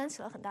们担当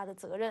起了很大的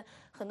责任。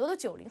很多的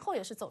90后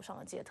也是走上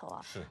了街头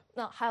啊。是。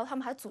那还有他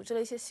们还组织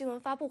了一些新闻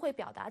发布会，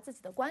表达自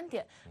己的观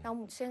点。那我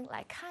们先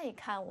来看一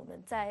看我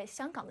们在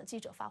香港的记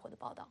者发回的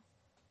报道。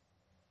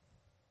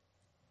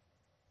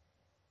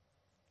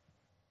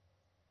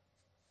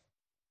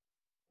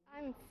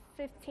I'm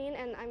 15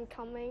 and I'm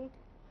coming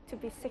to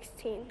be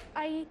 16.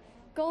 I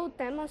go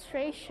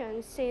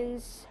demonstration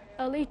since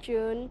early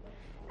June,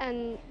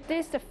 and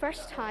this is the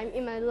first time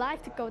in my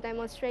life to go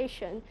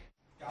demonstration.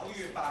 9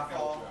月罷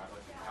課，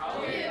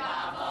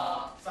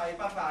誓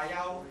不罷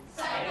休。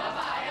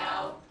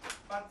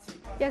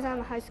Yes, I'm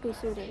a high school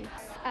student.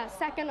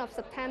 2nd of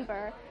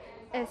September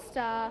is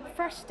the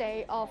first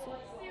day of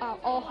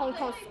all Hong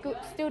Kong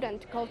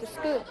students go to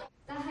school.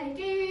 但係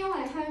基於因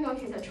為香港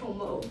其實從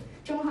無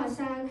中學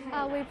生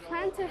係。We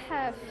plan to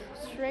have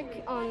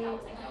strict on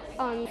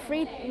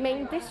 3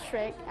 main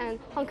districts and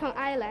Hong Kong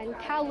Island,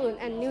 Kowloon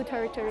and New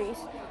Territories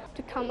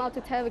to come out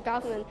to tell the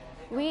government,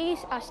 we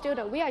are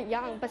students, we are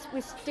young, but we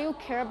still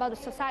care about the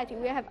society.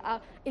 We have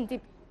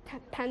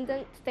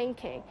independent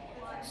thinking.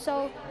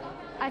 So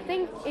I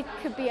think it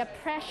could be a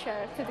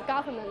pressure to the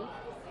government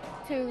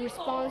to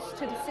respond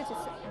to the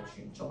citizens.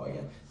 存在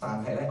嘅，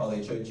但係咧，我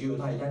哋最主要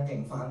都係因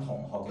應翻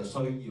同學嘅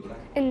需要咧。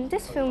In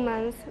this few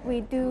months,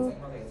 we do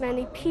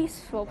many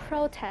peaceful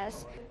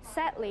protests.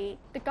 Sadly,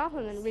 the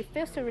government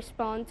refused to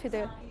respond to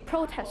the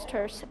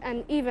protesters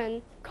and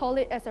even call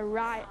it as a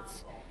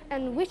riot,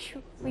 and which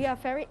we are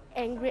very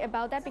angry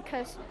about that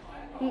because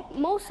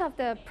most of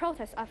the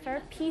protests are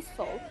very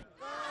peaceful.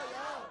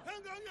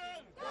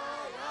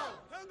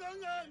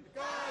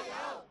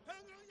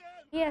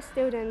 We as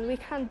students, we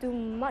can't do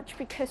much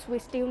because we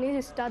still need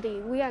to study.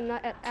 We are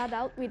not an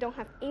adult, we don't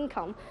have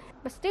income,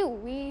 but still,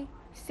 we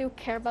still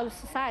care about the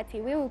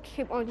society. We will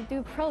keep on to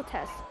do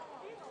protests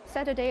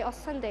Saturday or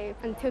Sunday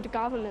until the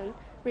government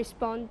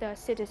respond the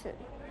citizen.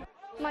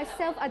 My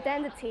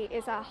self-identity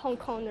is a Hong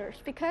Konger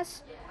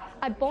because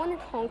I'm born in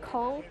Hong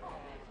Kong.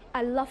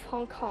 I love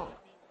Hong Kong.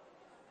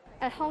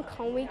 At Hong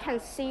Kong, we can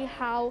see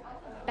how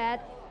bad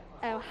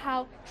and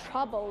how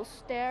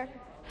troubles there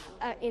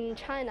in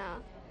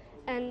China,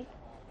 and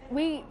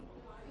we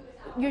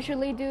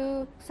usually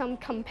do some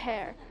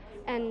compare,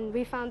 and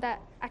we found that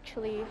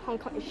actually Hong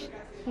Kong is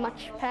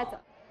much better.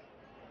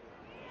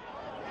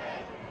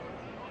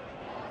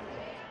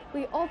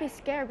 we all be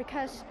scared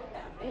because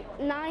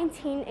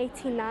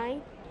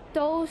 1989,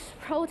 those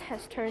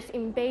protesters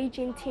in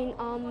Beijing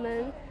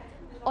Tiananmen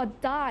or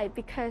died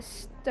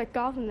because the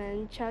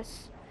government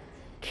just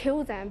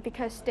killed them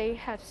because they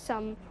have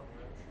some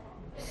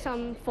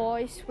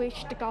voice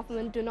which the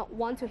government do not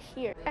want to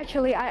hear.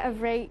 Actually, I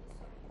afraid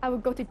I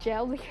would go to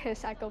jail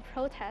because I go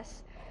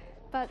protest,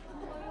 but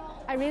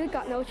I really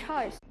got no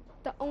choice.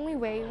 The only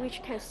way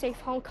which can save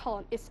Hong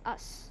Kong is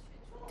us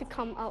to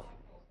come out.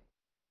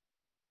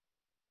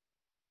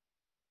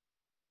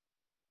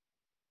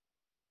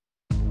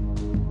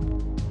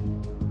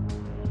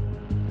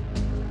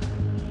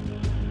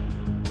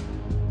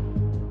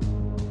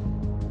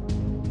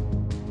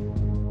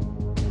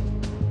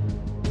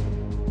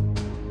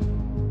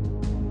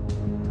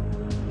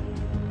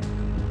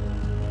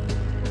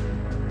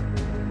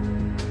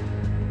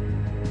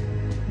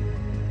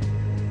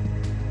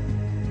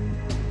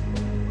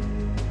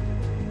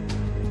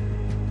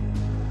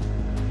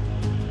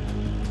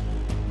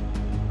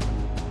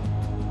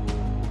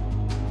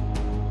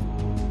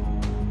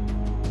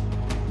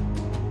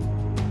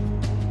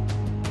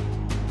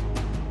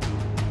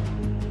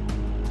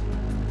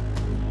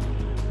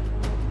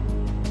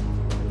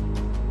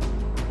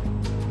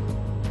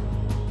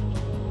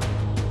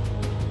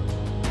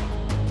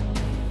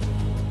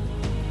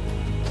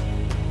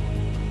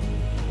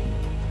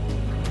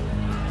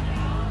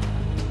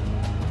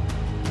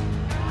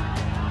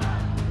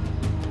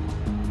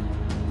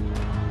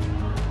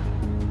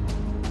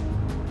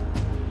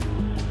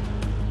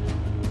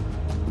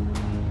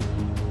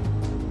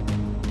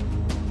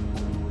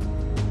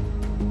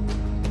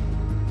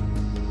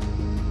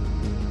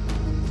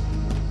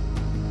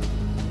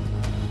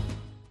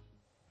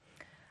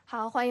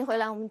 好，欢迎回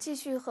来，我们继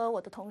续和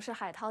我的同事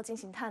海涛进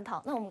行探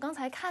讨。那我们刚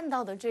才看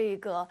到的这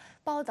个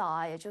报道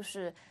啊，也就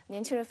是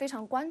年轻人非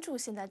常关注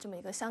现在这么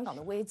一个香港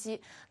的危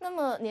机。那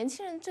么年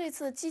轻人这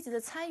次积极的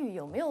参与，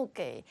有没有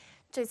给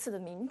这次的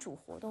民主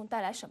活动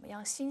带来什么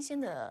样新鲜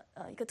的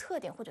一个特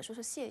点，或者说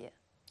是谢业？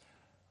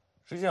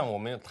实际上，我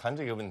们谈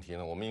这个问题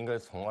呢，我们应该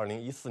从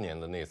2014年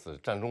的那次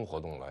战中活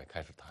动来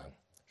开始谈。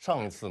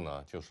上一次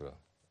呢，就是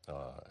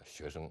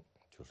学生，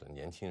就是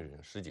年轻人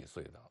，10几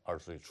岁的、20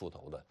岁出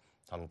头的。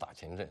他们打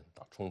前阵、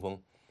打冲锋，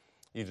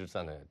一直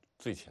站在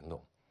最前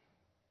头，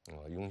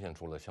涌现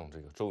出了像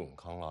这个周永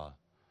康啦，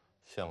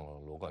像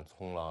罗冠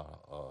聪啦，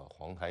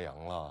黄台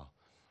阳啦，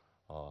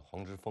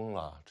黄之锋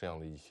啦这样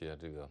的一些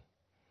这个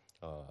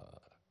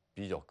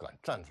比较敢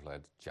站出来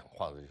讲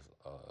话的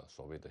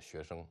所谓的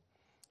学生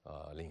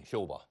领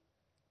袖吧。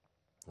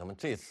那么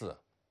这次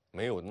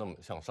没有那么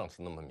像上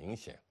次那么明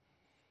显，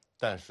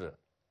但是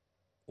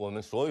我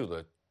们所有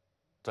的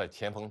在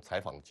前方采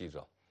访的记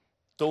者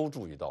都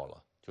注意到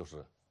了。就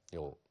是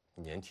有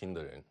年轻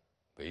的人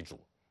为主，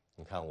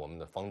你看我们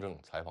的方正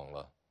采访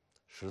了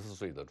14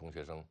岁的中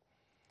学生，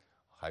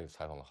还有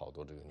采访了好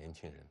多这个年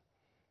轻人。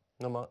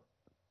那么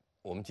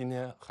我们今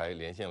天还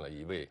连线了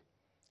一位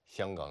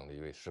香港的一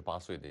位18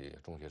岁的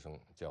中学生，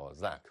叫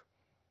Zack，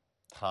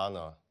 他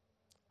呢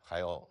还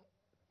要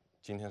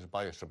今天是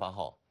8月18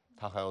号，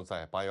他还要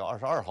在8月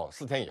22号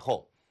4天以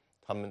后，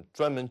他们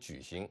专门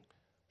举行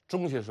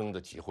中学生的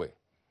集会，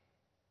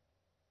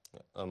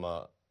那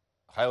么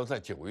还要在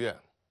9月。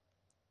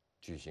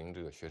举行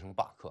这个学生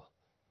罢课，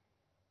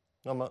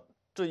那么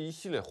这一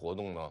系列活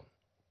动呢，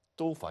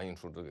都反映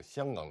出这个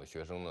香港的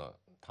学生呢，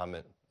他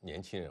们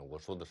年轻人，我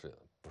说的是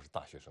不是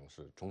大学生，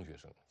是中学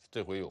生，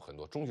这回有很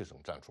多中学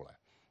生站出来。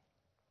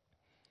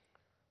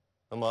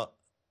那么，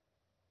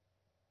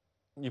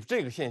你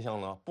这个现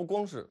象呢，不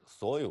光是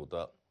所有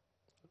的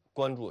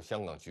关注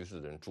香港局势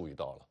的人注意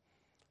到了，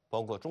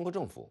包括中国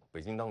政府、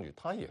北京当局，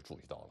他也注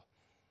意到了。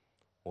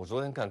我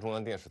昨天看中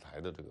央电视台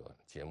的这个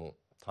节目，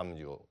他们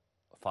就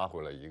发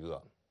回了一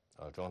个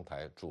中央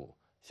台驻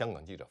香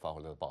港记者发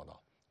回来的报道，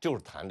就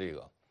是谈这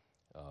个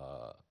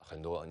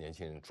很多年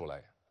轻人出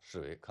来示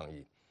威抗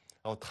议，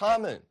然后他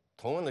们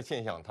同样的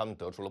现象，他们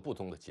得出了不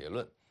同的结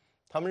论。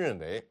他们认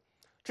为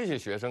这些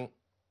学生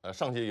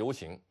上街游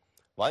行，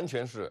完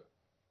全是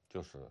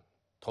就是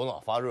头脑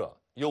发热、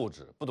幼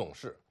稚、不懂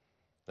事，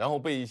然后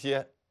被一些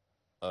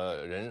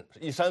人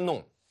一煽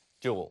动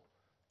就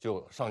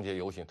上街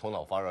游行，头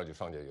脑发热就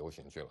上街游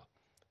行去了。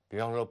比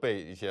方说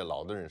被一些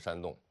老的人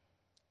煽动。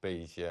被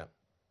一些，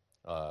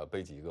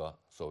被几个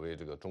所谓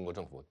这个中国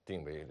政府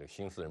定为这个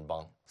新四人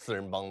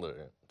帮的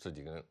人，这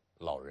几个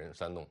老人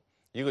煽动，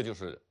一个就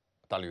是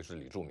大律师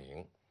李柱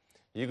铭，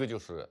一个就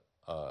是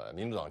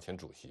民主党前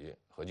主席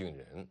何俊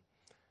仁，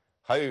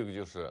还有一个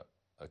就是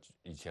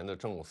以前的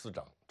政务司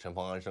长陈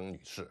方安生女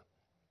士，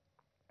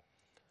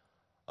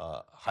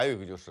还有一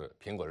个就是《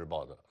苹果日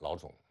报》的老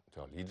总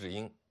叫黎智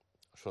英，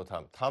说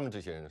他们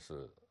这些人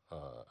是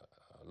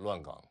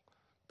乱港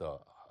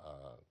的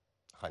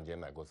汉奸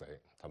卖国贼，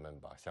他们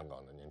把香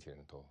港的年轻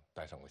人都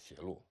带上了邪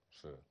路，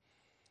是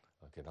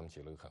给他们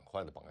起了个很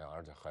坏的榜样，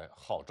而且还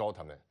号召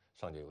他们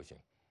上街游行。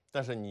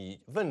但是你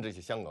问这些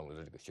香港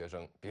的这个学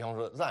生，比方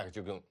说 Zack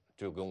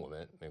就跟我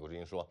们美国之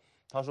音说，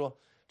他说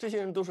这些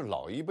人都是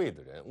老一辈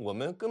的人，我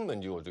们根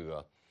本就这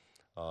个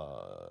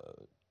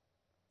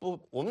不，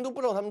我们都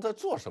不知道他们在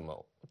做什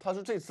么。他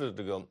是这次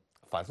这个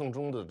反送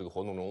中的这个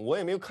活动中，我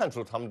也没有看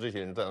出他们这些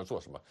人在那做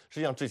什么。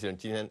实际上，这些人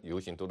今天游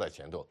行都在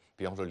前头，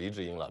比方说黎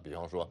智英了，比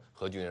方说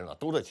何俊仁了，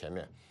都在前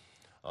面，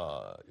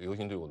游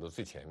行队伍的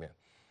最前面。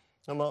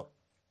那么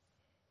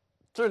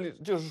这里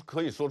就是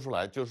可以说出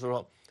来，就是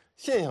说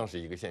现象是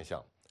一个现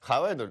象，海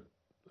外的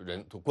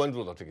人都关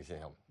注到这个现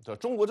象，这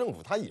中国政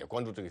府他也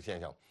关注这个现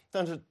象，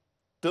但是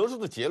得出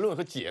的结论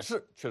和解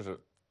释却是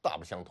大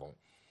不相同。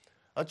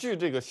据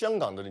这个香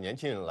港的年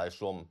轻人来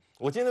说，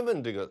我今天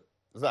问这个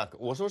Zack，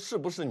 我说是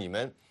不是你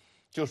们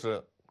就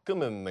是根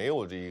本没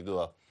有这一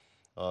个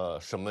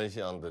什么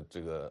样的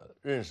这个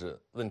认识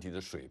问题的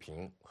水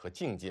平和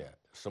境界，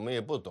什么也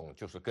不懂，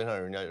就是跟上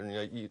人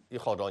家一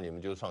号召你们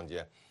就上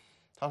街。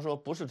他说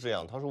不是这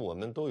样，他说我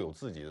们都有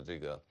自己的这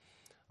个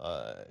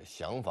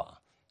想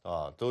法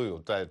啊，都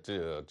有在这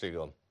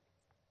个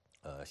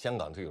香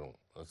港这种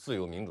自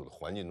由民主的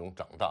环境中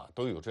长大，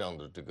都有这样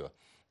的这个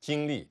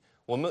经历。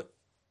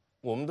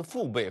我们的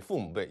父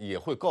母辈也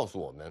会告诉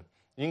我们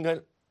应该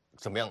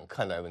怎么样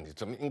看待问题，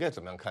应该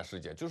怎么样看世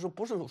界，就是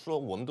不是说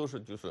我们都是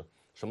就是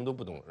什么都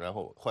不懂，然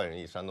后坏人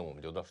一煽动我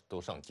们就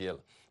都上街了。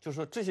就是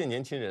说这些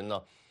年轻人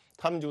呢，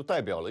他们就代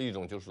表了一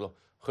种就是说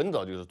很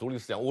早就是独立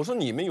思想。我说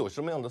你们有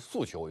什么样的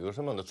诉求，有什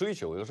么样的追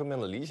求，有什么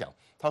样的理想？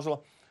他说，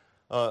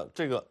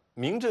这个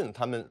民政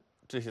他们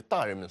这些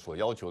大人们所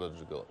要求的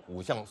这个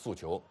5项诉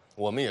求，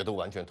我们也都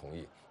完全同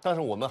意。但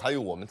是我们还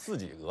有我们自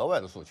己额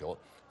外的诉求，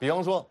比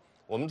方说，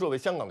我们作为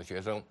香港的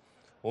学生，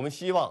我们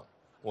希望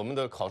我们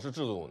的考试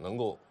制度能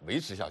够维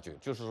持下去，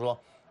就是说，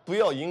不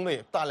要因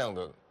为大量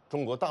的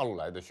中国大陆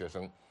来的学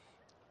生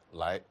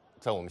来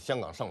在我们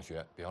香港上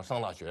学，比方上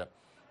大学，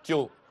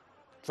就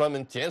专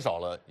门减少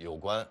了有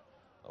关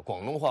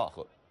广东话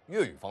和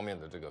粤语方面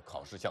的这个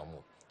考试项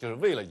目，就是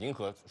为了迎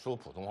合说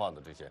普通话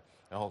的这些，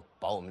然后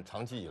把我们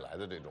长期以来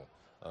的这种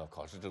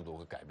考试制度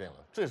给改变了。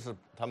这是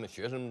他们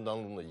学生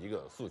当中的一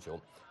个诉求。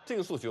这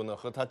个诉求呢，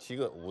和他提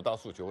个5大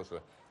诉求是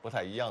不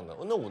太一样的。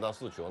那5大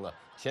诉求呢，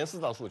前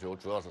4大诉求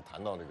主要是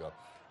谈到这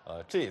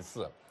个这一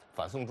次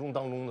反送中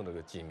当中的这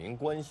个警民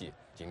关系、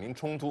警民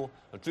冲突，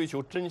追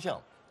求真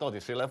相，到底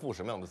谁来负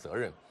什么样的责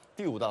任？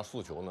第5大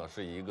诉求呢，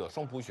是一个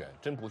双普选、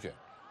真普选。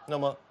那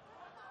么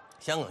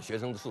香港学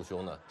生的诉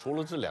求呢，除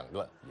了这2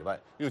个以外，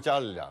又加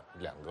了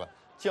两个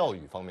教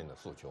育方面的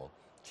诉求，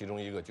其中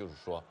一个就是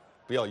说，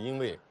不要因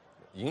为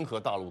迎合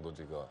大陆的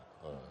这个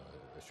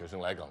学生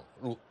来港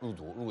入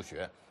读入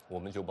学，我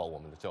们就把我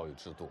们的教育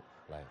制度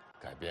来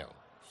改变了。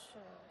是，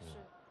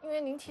因为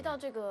您提到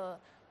这个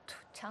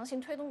强行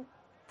推动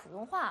普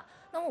通话，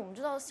那么我们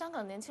知道香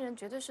港年轻人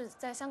绝对是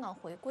在香港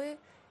回归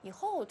以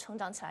后成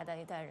长起来的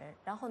一代人，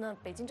然后呢，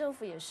北京政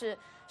府也是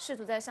试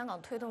图在香港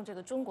推动这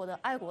个中国的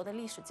爱国的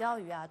历史教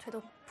育啊，推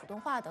动普通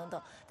话等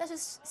等，但是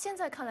现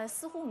在看来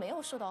似乎没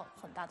有收到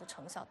很大的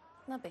成效。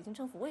那北京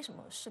政府为什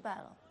么失败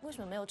了？为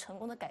什么没有成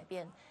功的改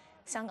变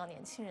香港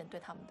年轻人对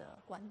他们的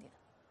观点？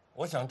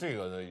我想这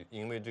个呢，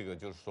因为这个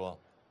就是说，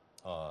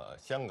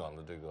香港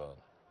的这个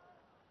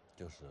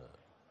就是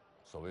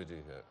所谓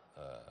这个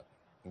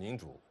民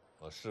主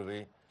示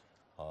威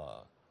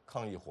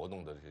抗议活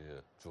动的这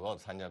些主要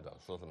参加者，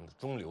说他们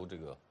中流这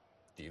个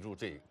抵住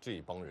这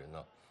一帮人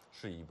呢，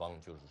是一帮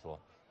就是说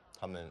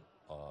他们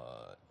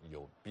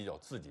有比较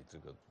自己这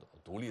个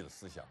独立的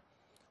思想。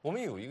我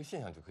们有一个现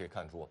象就可以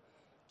看出，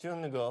就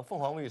像那个凤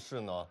凰卫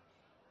视呢，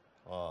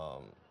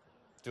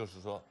就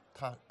是说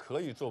它可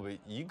以作为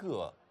一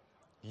个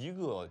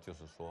就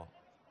是说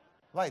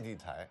外地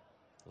台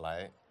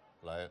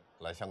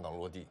来香港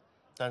落地，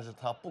但是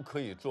它不可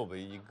以作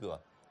为一个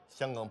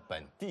香港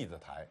本地的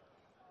台，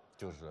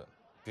就是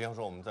比方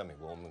说我们在美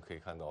国我们可以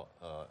看到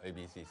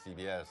ABC、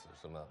CBS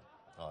什么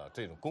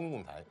这种公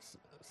共台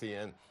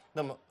CNN，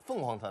 那么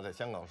凤凰台在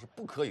香港是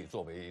不可以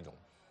作为一种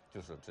就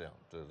是这样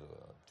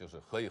就是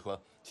可以和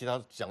其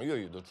他讲粤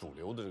语的主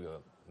流的这个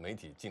媒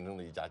体竞争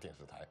的一家电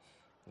视台，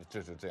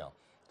这是这样。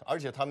而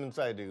且他们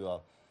在这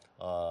个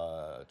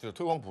就是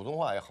推广普通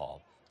话也好，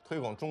推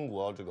广中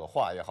国这个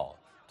话也好，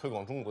推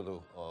广中国的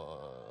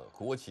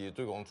国旗，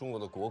推广中国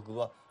的国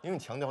歌，因为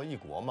强调一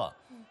国嘛，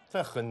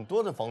在很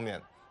多的方面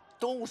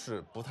都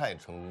是不太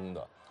成功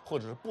的，或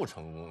者是不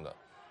成功的。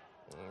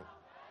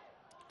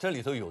这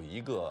里头有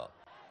一个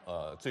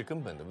最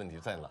根本的问题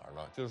在哪儿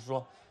呢？就是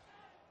说，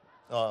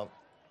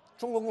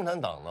中国共产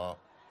党呢，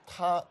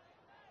它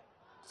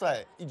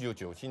在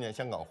1997年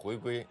香港回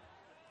归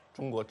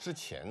中国之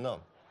前呢，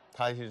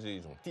它是一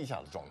种地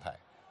下的状态，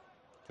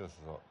就是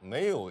说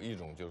没有一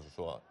种就是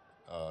说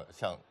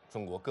像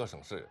中国各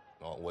省市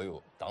我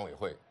有党委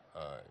会，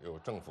有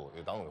政府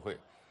有党委会，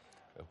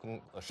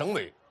省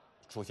委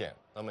出现。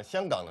那么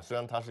香港呢，虽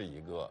然它是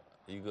一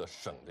个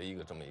省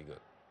的这么一个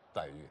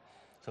待遇，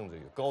甚至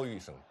有高于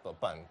省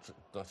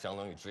的相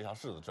当于直辖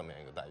市的这么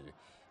一个待遇，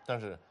但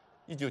是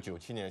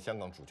1997年香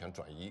港主权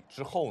转移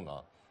之后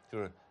呢，就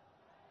是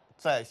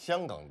在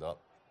香港的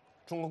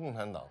中国共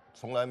产党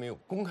从来没有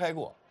公开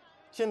过，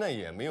现在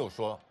也没有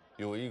说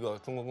有一个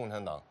中国共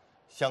产党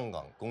香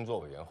港工作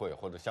委员会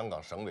或者香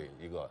港省委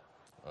一个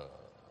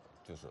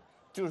就是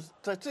就是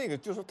在这个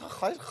就是他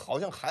好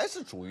像还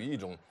是处于一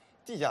种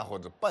地下或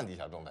者半地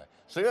下状态。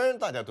虽然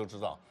大家都知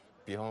道，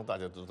比方说大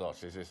家都知道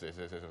谁是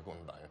共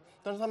产党员，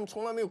但是他们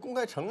从来没有公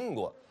开承认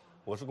过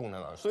我是共产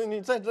党员。所以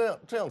你在这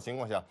样的情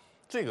况下，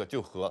这个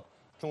就和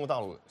中国大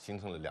陆形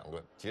成了两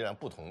个截然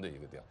不同的一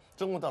个点。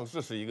中国大陆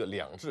这是一个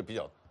两制比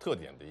较特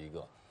点的一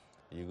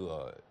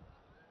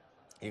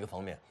个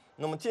方面。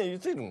那么鉴于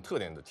这种特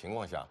点的情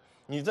况下，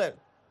你在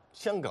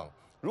香港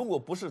如果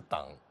不是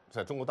党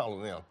在中国大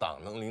陆那样，党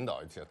能领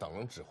导一切，党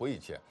能指挥一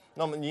切，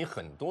那么你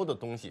很多的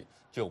东西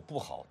就不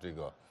好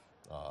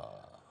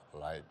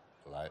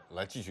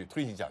来继续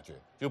推行下去，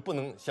就不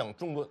能像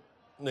中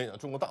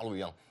国大陆一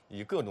样，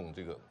以各种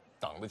这个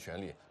党的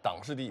权利，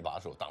党是第一把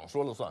手，党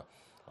说了算，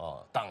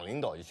党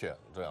领导一切，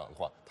这样的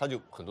话，它就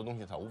很多东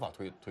西它无法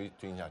推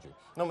行下去。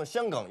那么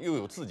香港又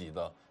有自己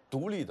的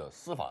独立的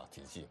司法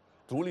体系、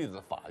独立的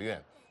法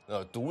院、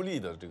独立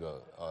的这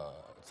个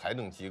财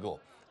政机构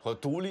和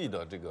独立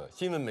的这个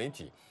新闻媒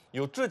体，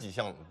有这几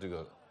项这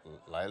个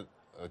来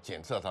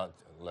检测它、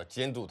来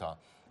监督它，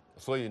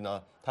所以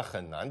呢，它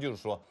很难就是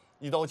说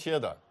一刀切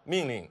的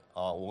命令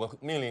我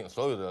命令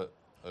所有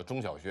的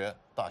中小学、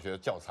大学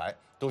教材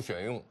都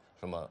选用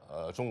什么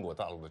中国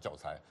大陆的教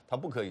材，它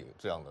不可以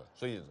这样的。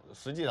所以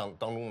实际上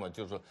当中呢，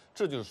就是说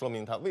这就是说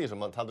明它为什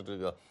么它的这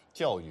个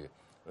教育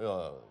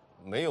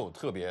没有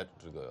特别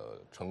这个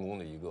成功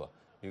的一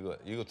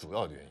个主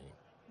要的原因。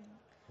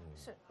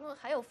是，那么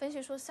还有分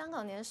析说，香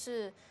港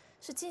是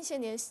近些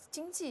年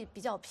经济比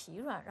较疲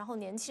软，然后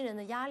年轻人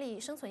的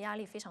生存压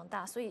力非常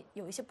大，所以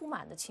有一些不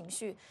满的情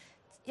绪，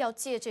要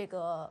借这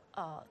个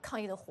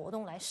抗议的活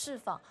动来释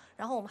放。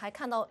然后我们还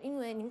看到，因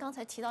为您刚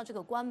才提到这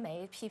个官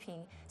媒批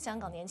评香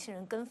港年轻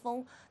人跟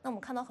风，那我们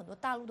看到很多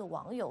大陆的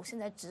网友现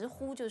在直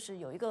呼，就是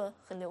有一个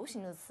很流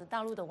行的词，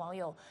大陆的网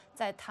友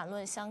在谈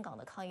论香港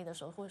的抗议的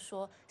时候会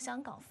说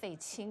香港废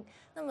青。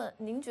那么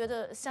您觉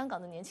得香港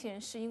的年轻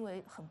人是因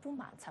为很不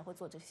满才会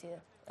做这些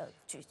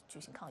举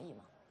行抗议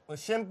吗？我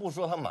先不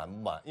说他满不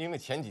满，因为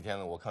前几天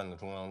呢，我看的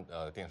中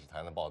央电视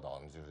台的报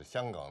道呢，就是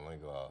香港那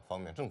个方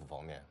面，政府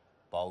方面，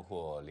包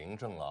括廉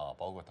政啦，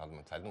包括他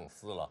们财政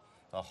司啦，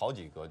好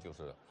几个就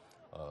是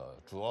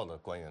主要的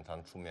官员，他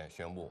们出面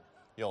宣布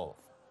要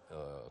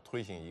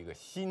推行一个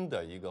新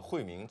的一个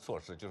惠民措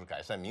施，就是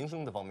改善民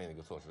生的方面的一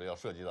个措施，要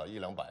涉及到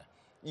100-200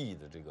亿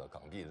的这个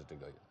港币的这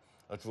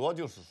个主要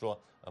就是说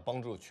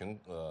帮助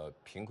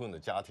贫困的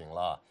家庭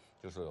啦，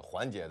就是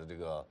缓解的这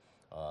个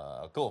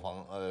购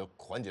房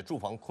缓解住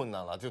房困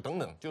难啦，就等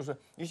等，就是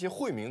一些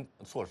惠民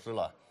措施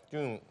了。就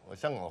用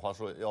香港的话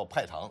说，要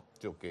派糖，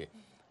就给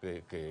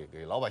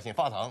老百姓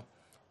发糖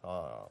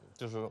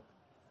就是说，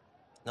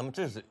那么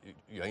这是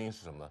原因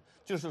是什么？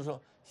就是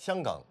说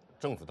香港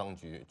政府当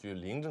局就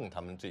廉政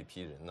他们这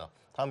批人呢，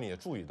他们也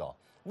注意到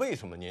为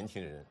什么年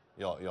轻人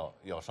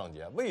要上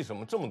街，为什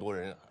么这么多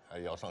人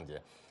要上街。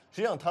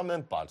实际上他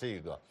们把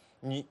这个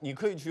你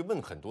可以去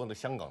问很多的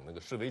香港那个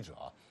示威者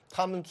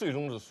他们最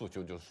终的诉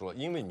求就是说，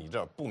因为你这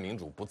儿不民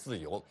主不自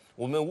由，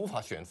我们无法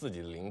选自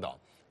己的领导，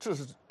这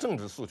是政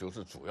治诉求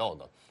是主要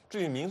的。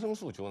至于民生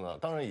诉求呢，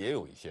当然也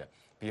有一些，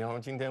比方说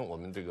今天我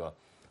们这个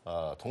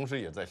同时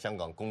也在香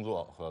港工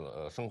作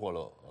和生活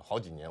了好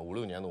几年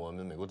5-6年的我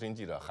们美国之音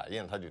记者海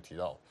燕他就提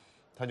到，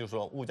他就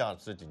说物价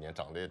这几年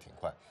涨得也挺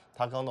快。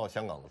他刚到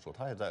香港的时候，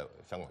他也在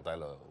香港待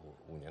了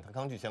5年。他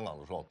刚去香港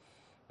的时候，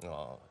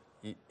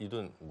一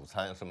顿午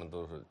餐什么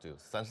都是就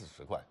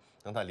30-40块，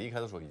当他离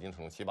开的时候已经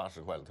成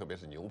70-80块了，特别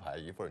是牛排，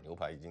一份牛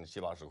排已经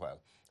7-80块了。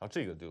然后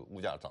这个就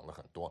物价涨得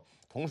很多。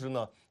同时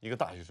呢，一个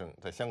大学生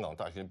在香港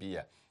大学毕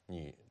业，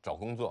你找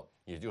工作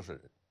也就是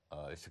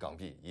港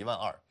币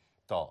12000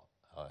到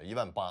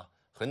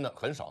18000，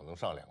很少能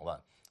上2万。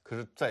可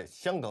是，在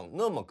香港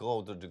那么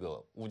高的这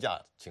个物价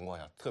情况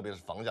下，特别是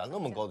房价那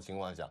么高的情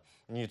况下，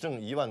你挣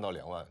1万到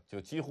2万，就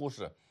几乎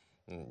是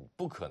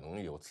不可能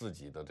有自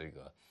己的这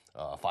个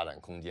发展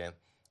空间，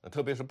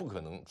特别是不可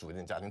能组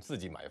建家庭自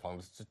己买房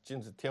子，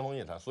真是天方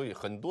夜谭。所以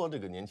很多这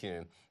个年轻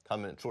人他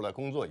们出来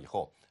工作以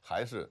后，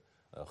还是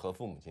和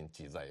父母亲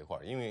挤在一块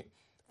儿，因为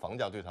房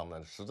价对他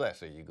们实在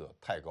是一个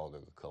太高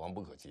的、可望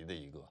不可及的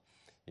一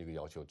个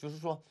要求。就是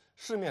说，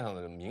市面上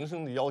的民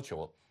生的要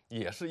求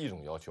也是一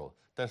种要求，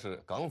但是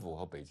港府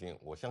和北京，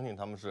我相信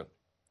他们是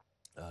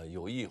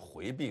有意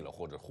回避了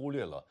或者忽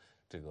略了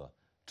这个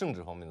政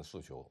治方面的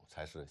诉求，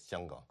才是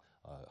香港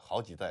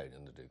好几代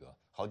人的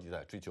好几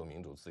代追求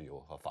民主自由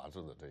和法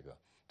治的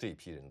这一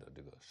批人的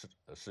这个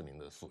市民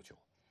的诉求。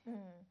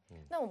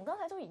那我们刚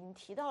才都已经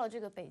提到了这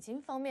个北京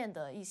方面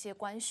的一些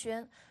官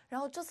宣，然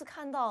后这次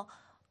看到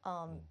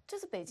这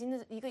次北京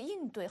的一个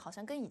应对好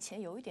像跟以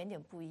前有一点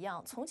点不一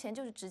样。从前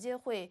就是直接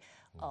会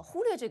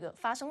忽略这个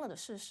发生了的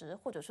事实，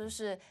或者说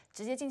是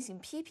直接进行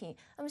批评。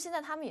那么现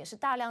在他们也是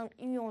大量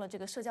运用了这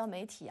个社交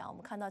媒体我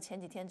们看到前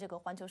几天这个《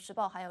环球时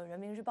报》还有《人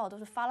民日报》都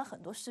是发了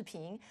很多视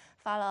频，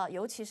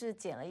尤其是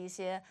剪了一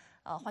些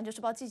环球时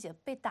报记者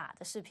被打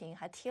的视频，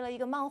还贴了一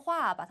个漫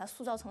画，把他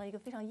塑造成了一个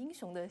非常英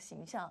雄的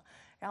形象。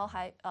然后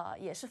还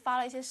也是发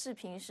了一些视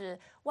频，是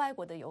外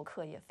国的游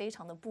客也非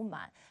常的不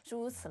满，诸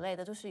如此类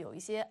的，都是有一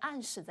些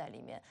暗示在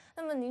里面。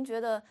那么您觉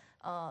得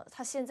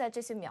他现在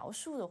这些描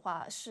述的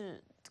话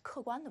是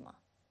客观的吗？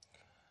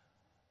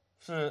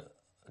是，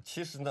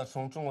其实呢，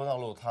从中国大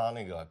陆，他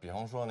那个，比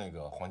方说那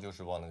个《环球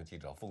时报》那个记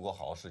者傅国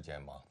豪事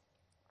件嘛，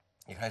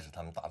一开始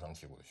他们大张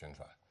旗鼓的宣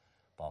传，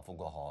把傅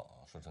国豪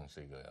说成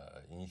是一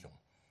个英雄，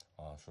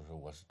说是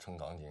我是撑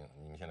港警，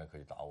你们现在可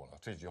以打我了。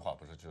这句话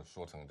不是就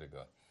说成这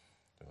个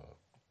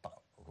大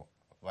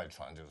外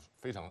传，就是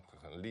非常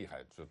很厉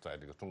害，就在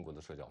这个中国的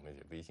社交媒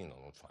体、微信当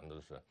中传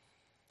的是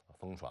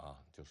疯传啊，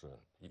就是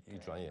一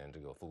转眼这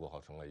个傅国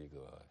豪成了一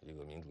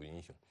个民主英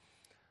雄。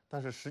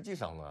但是实际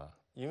上呢，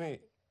因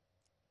为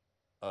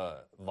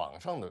网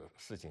上的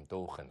事情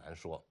都很难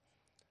说。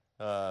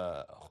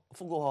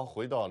傅国豪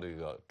回到这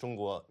个中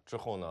国之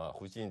后呢，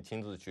胡锡进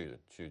亲自去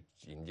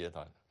迎接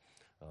他，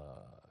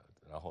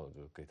然后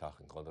就给他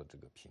很高的这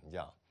个评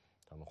价，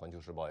他们《环球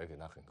时报》也给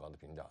他很高的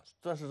评价。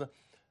但是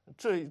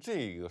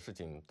这个事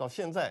情到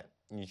现在，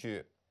你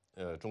去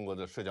中国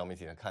的社交媒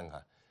体上看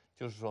看，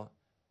就是说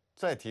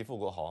再提傅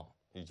国豪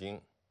已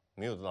经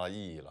没有多大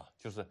意义了，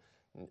就是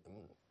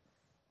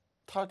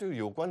他就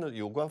有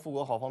关傅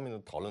国豪方面的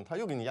讨论，他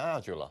又给你压下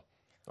去了，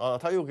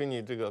他又给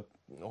你这个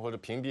或者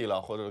屏蔽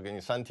了，或者给你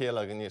删帖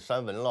了，给你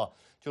删文了，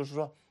就是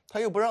说他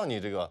又不让你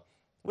这个，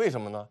为什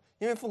么呢？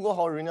因为傅国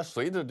豪人家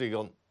随着这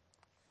个，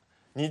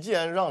你既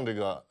然让这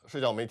个社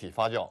交媒体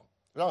发酵，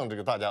让这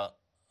个大家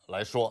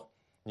来说，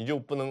你就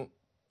不能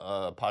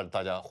怕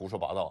大家胡说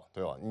八道，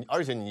对吧？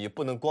而且你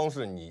不能光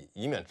是你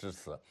一面之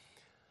词，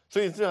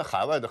所以这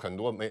海外的很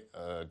多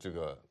这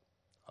个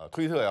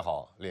推特也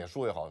好，脸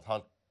书也好，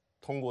他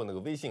通过那个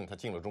微信，他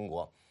进了中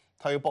国，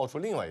他又爆出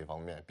另外一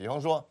方面，比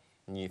方说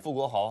你傅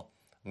国豪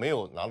没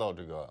有拿到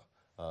这个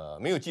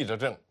没有记者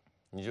证，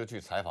你就去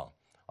采访，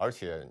而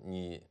且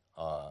你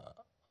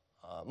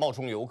冒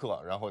充游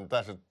客，然后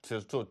但是其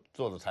实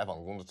做的采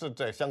访工作，这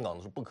在香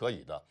港是不可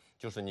以的，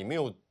就是你没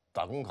有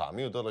打工卡，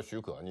没有得到许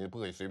可，你不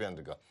可以随便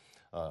这个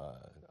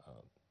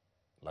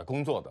来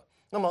工作的。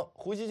那么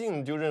胡锡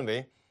进就认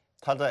为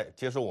他在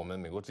接受我们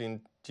美国之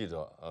音记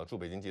者驻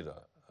北京记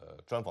者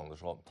专访的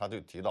时候，他就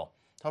提到，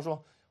他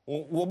说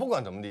我不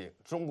管怎么地，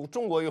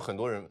中国有很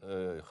多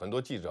人很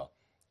多记者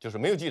就是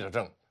没有记者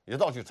证也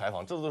到处采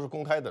访，这都是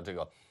公开的这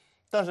个，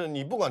但是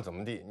你不管怎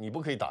么地，你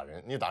不可以打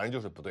人，你打人就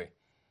是不对，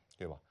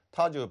对吧？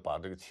他就把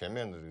这个前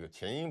面的这个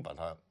前因把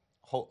它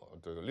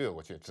这个略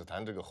过去，只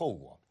谈这个后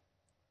果。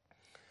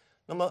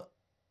那么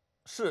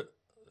是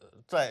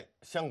在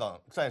香港，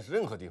在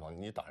任何地方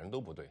你打人都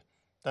不对，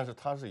但是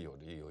他是有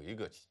一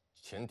个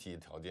前提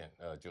条件，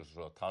就是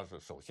说他是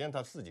首先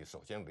他自己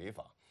首先违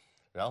法，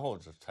然后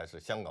才是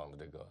香港的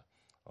这个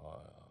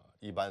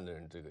一般的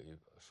人这个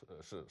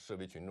社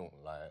会群众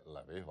来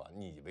违法，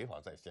你违法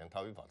在先，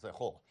他违法在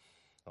后，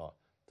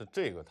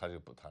这个他就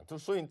不谈。就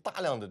所以大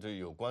量的这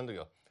有关这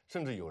个，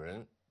甚至有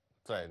人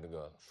在那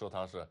个说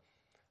他是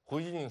胡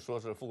锡进说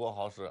是傅国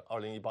豪是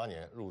2018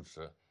年入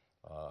职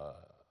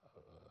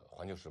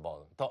环球时报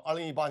的，到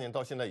2018年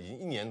到现在已经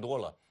1年多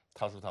了，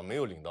他说他没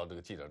有领到这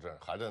个记者证，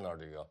还在那儿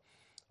这个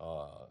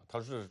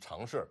他是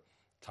尝试。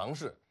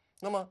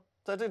那么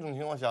在这种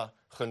情况下，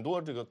很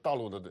多这个大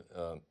陆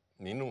的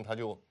民众他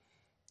就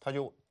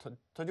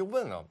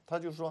问了，他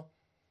就说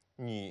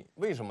你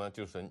为什么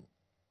就是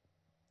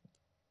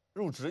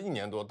入职1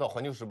年多到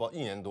环球时报1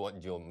年多你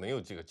就没有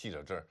这个记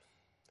者证？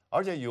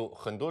而且有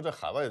很多在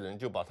海外的人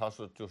就把他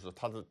说就是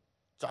他的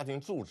家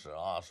庭住址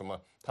啊，什么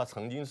他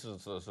曾经是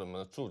什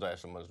么住在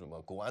什么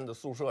国安的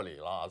宿舍里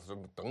啦，什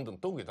么等等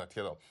都给他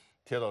贴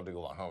到这个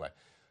网上来。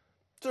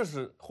这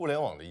是互联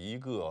网的一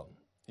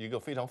个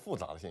非常复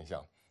杂的现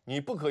象，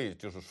你不可以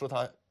就是说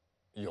它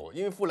有，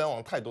因为互联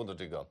网太多的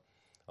这个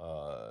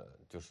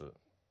就是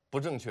不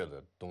正确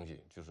的东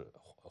西，就是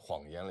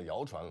谎言了、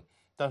谣传了，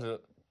但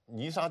是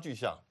泥沙俱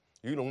下，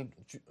鱼龙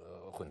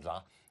混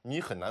杂，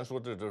你很难说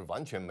这是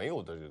完全没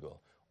有的这个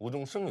无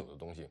中生有的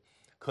东西。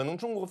可能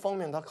中国方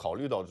面他考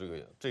虑到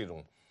这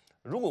种，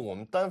如果我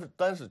们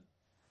单是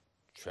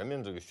全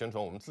面这个宣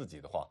传我们自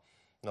己的话，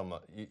那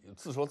么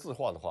自说自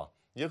话的话，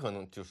也可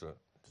能就是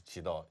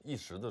起到一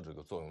时的这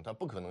个作用，但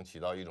不可能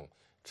起到一种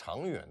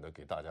长远的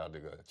给大家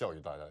这个教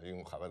育大家，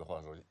用海外的话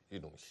说一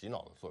种洗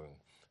脑的作用，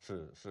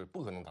是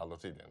不可能达到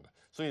这一点的。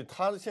所以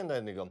他现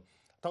在那个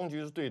当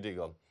局是对这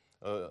个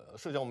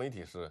社交媒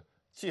体是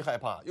既害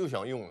怕又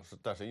想用，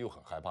但是又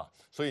很害怕，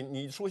所以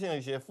你出现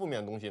一些负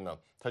面东西呢，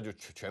它就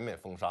全面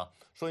封杀。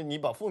所以你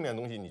把负面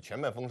东西你全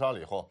面封杀了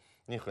以后，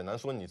你很难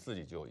说你自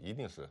己就一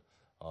定是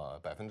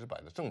100%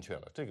的正确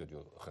了，这个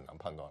就很难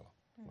判断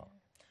了。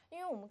因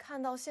为我们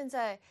看到现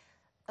在，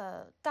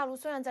大陆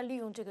虽然在利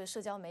用这个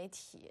社交媒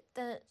体，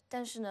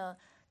但是呢，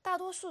大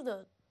多数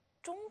的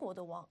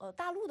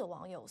大陆的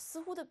网友似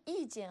乎的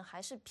意见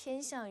还是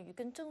偏向于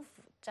跟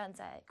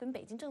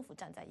北京政府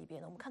站在一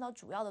边的。我们看到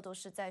主要的都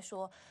是在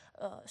说，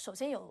首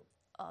先有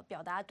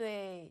表达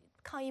对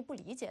抗议不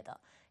理解的，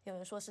有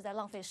人说是在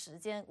浪费时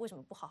间，为什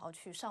么不好好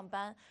去上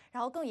班？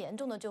然后更严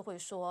重的就会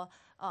说，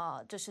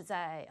这是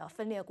在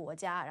分裂国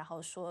家，然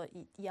后说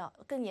要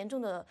更严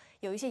重的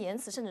有一些言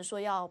辞，甚至说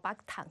要把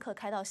坦克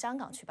开到香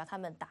港去把他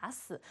们打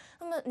死。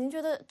那么您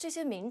觉得这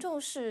些民众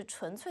是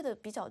纯粹的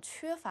比较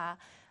缺乏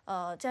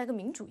这样一个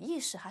民主意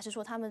识，还是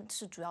说他们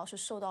是主要是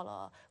受到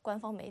了官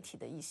方媒体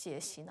的一些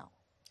洗脑？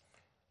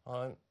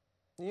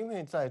因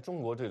为在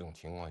中国这种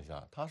情况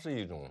下，它是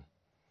一种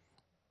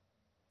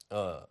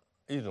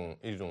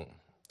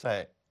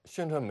在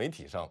宣传媒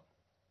体上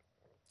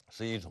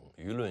是一种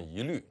舆论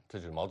疑虑，这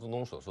就是毛泽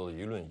东所说的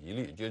舆论疑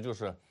虑，也就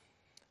是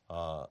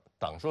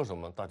党说什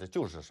么大家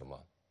就是什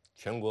么，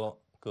全国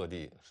各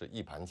地是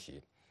一盘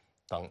棋，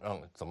党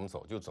让怎么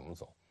走就怎么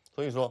走。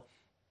所以说，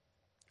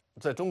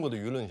在中国的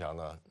舆论下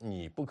呢，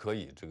你不可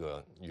以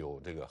有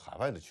这个海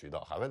外的渠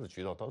道，海外的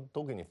渠道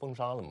都给你封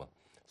杀了嘛。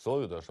所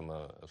有的什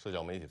么社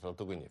交媒体它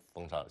都给你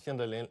封杀了，现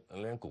在连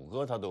谷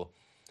歌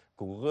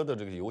的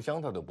这个邮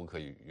箱它都不可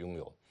以拥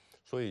有，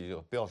所以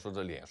就不要说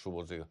这脸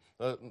书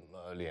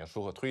脸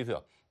书和推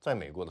特，在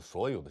美国的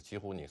所有的几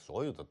乎你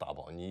所有的大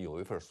报，你有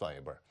一份算一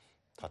本，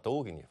它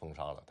都给你封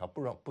杀了，它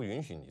不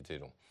允许你这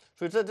种，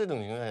所以在这种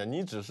情况下，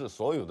你只是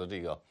所有的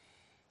这个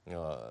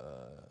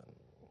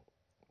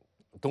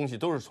东西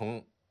都是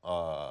从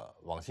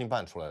网信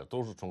办出来的，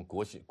都是从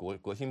国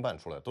新办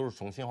出来的，都是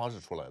从新华社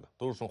出来的，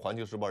都是从环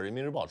球时报、人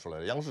民日报出来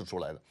的，央视出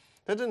来的。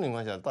在这种情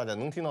况下，大家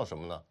能听到什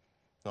么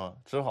呢？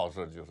只好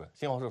是就是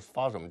新华社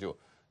发什么就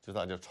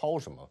大家抄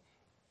什么。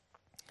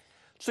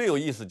最有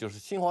意思就是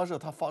新华社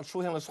它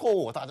出现了错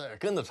误，大家也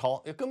跟着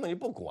抄，也根本就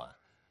不管。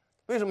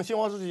为什么新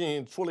华社最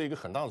近出了一个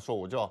很大的错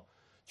误，叫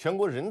全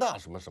国人大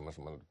什么什么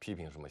什么批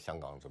评什么香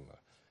港什么，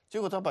结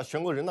果他把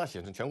全国人大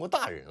写成全国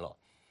大人了。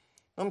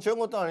那么全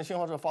国大人新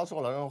华社发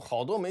错了，然后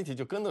好多媒体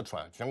就跟着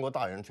传全国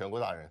大人，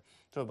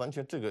这完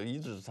全这个一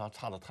致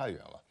差得太远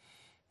了，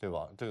对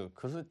吧？这个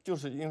可是就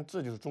是因为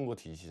这就是中国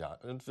体系下，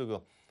这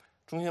个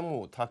中宣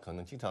部他可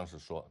能经常是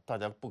说，大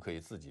家不可以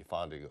自己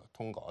发这个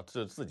通稿，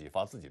自己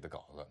发自己的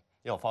稿子，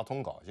要发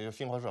通稿，就是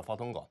新华社发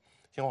通稿，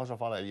新华社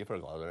发来一份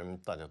稿子，人们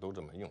大家都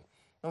这么用。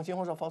那么新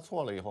华社发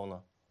错了以后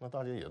呢，那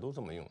大家也都这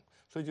么用，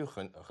所以就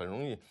很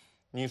容易。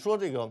你说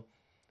这个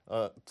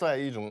在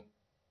一种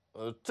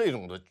这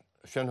种的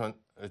宣传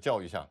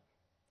教育下，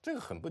这个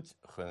很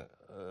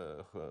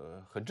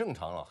正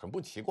常了，很不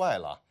奇怪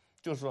了。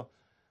就是说，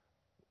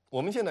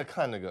我们现在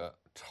看那个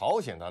朝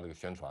鲜，它这个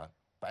宣传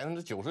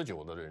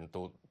，99%的人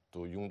都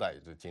拥戴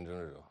这金正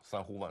日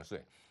三呼万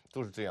岁，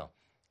都是这样。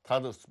他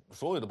的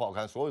所有的报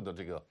刊、所有的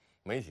这个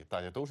媒体，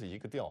大家都是一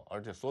个调，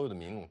而且所有的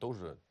民众都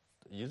是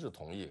一致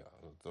同意，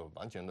都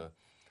完全的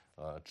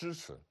支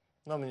持。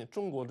那么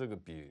中国这个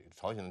比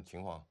朝鲜的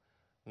情况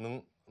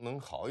能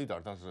好一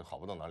点，但是好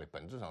不到哪里，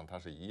本质上它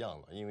是一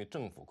样的，因为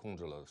政府控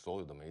制了所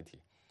有的媒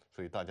体，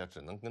所以大家只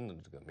能跟着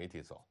这个媒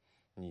体走，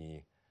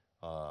你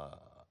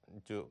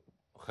就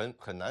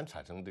很难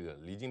产生这个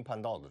离经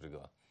叛道的这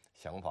个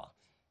想法。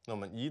那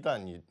么一旦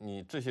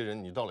你这些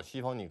人，你到了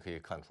西方，你可以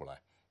看出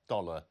来，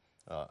到了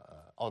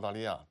澳大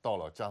利亚，到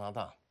了加拿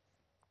大，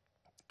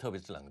特别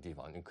这两个地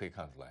方，你可以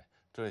看出来，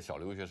这些小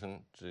留学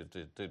生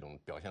这种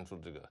表现出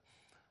这个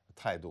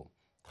态度，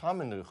他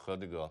们的和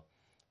这个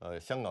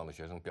香港的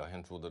学生表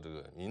现出的这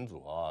个民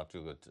主啊，这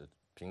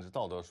平时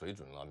道德水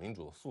准啊，民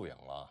主素养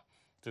啊，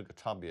这个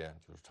差别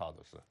就是差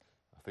的是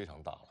非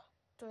常大了。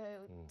对，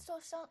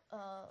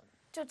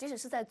就即使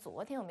是在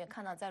昨天，我们也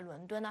看到在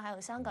伦敦呢，还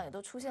有香港也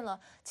都出现了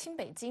亲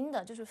北京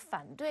的，就是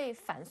反对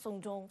反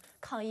送中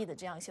抗议的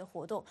这样一些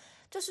活动。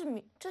这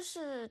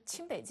是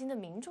亲北京的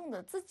民众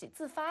的自己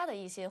自发的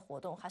一些活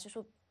动，还是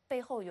说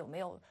背后有没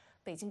有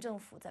北京政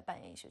府在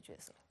扮演一些角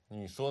色？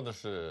你说的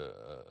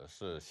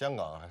是香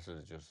港还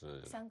是就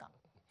是香港？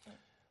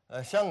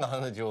香港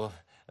呢就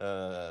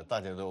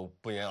大家都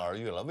不言而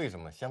喻了。为什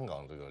么？香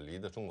港这个离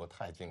得中国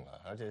太近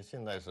了，而且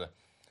现在是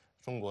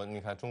中国，你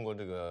看中国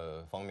这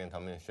个方面，他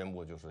们宣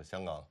布就是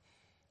香港，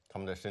他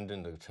们在深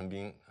圳这个陈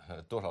兵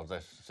多少在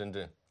深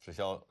圳只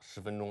需要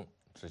10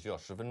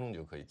分钟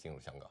就可以进入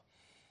香港。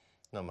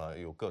那么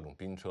有各种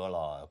兵车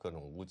啦，各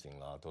种武警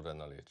啦，都在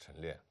那里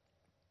陈列。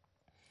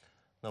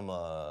那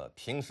么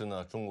平时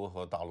呢，中国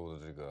和大陆的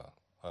这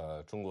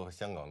个中国和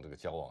香港这个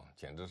交往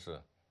简直是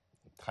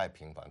太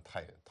频繁、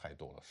太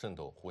多了，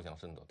互相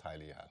渗透太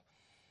厉害了。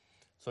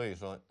所以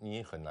说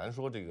你很难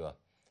说这个。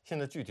现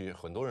在具体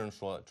很多人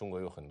说中国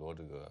有很多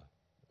这个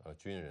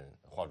军人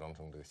化妆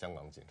成这个香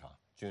港警察，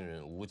军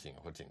人、武警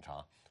和警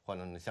察化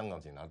妆成香港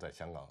警察在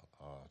香港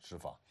执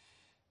法。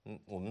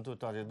我们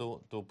大家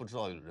都不知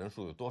道人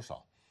数有多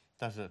少，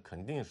但是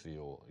肯定是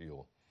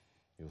有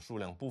数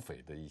量不菲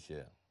的一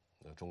些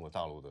中国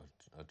大陆的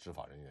执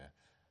法人员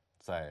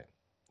在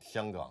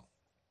香港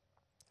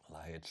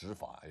来执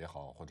法也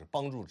好，或者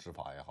帮助执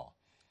法也好，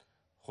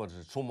或者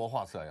是出谋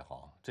划策也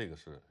好，这个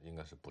应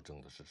该是不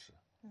争的事实。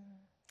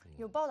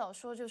有报道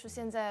说，就是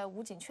现在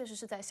武警确实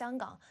是在香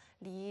港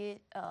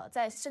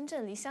在深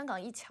圳离香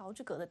港一桥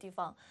之隔的地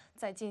方，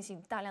在进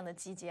行大量的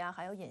集结啊，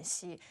还有演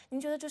习。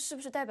您觉得这是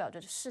不是代表着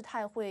事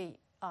态会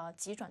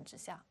急转直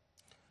下？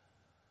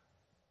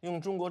用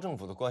中国政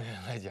府的官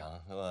员来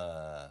讲，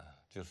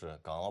就是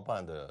港澳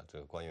办的这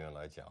个官员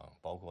来讲，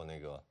包括那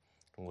个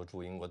中国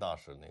驻英国大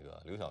使那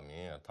个刘晓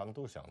明呀，他们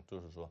都想，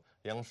就是说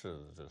央视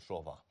的这个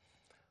说法，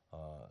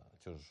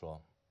就是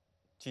说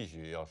继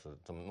续要是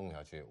这么弄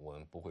下去，我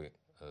们不会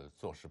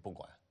坐视不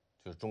管，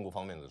就是中国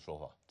方面的说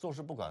法，坐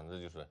视不管，这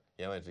就是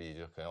言外之意，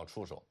就可能要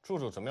出手。出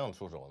手什么样的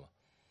出手呢？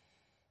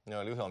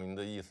那刘晓明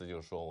的意思就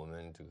是说，我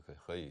们这个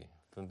可以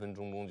分分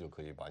钟钟就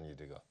可以把你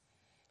这个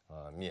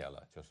灭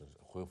了，就是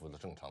恢复了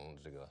正常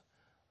的这个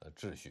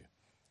秩序。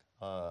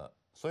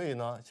所以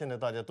呢，现在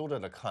大家都在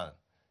这看，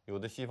有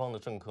的西方的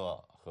政客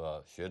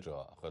和学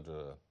者或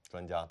者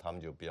专家，他们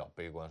就比较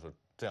悲观，说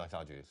这样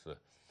下去是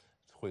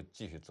会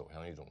继续走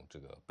向一种这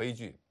个悲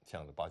剧，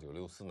像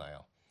8964那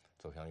样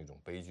走向一种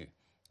悲剧。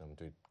那么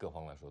对各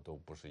方来说都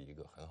不是一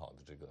个很好的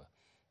这个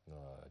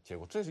结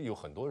果。这是有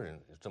很多人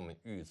这么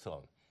预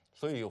测，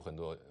所以有很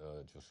多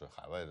就是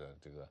海外的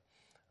这个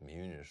民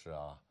运人士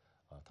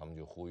他们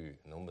就呼吁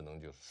能不能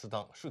就是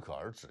适可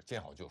而止，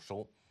见好就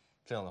收。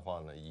这样的话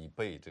呢，以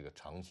备这个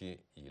长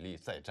期以利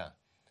再战，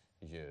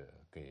也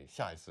给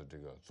下一次这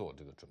个做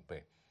这个准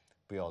备。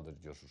不要的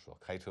就是说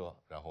开车，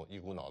然后一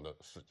股脑的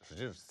使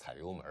劲踩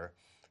油门，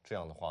这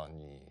样的话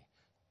你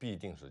必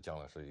定是将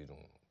来是一种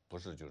不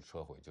是就是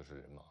车毁就是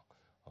人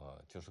亡，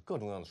就是各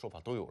种各样的说法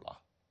都有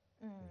了。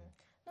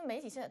那媒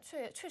体现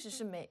在确实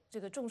是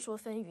这个众说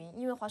纷纭，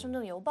因为《华盛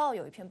顿邮报》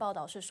有一篇报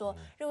道是说，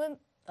认为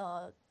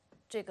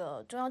这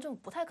个中央政府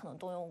不太可能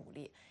动用武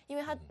力，因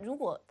为如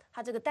果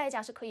他这个代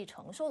价是可以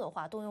承受的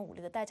话，动用武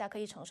力的代价可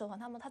以承受的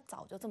话，他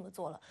早就这么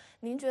做了。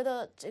您觉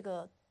得这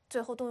个最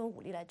后动用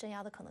武力来镇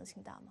压的可能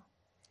性大吗？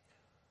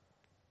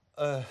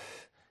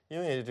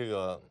因为这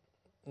个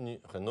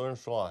很多人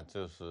说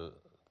就是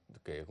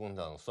给共产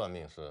党算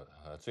命是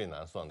最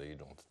难算的一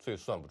种，最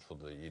算不出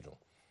的一种。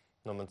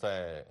那么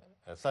在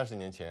30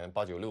年前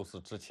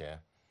8964之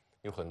前，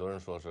有很多人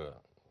说是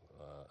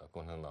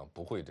共产党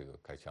不会这个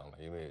开枪的，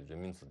因为人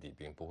民子弟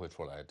兵不会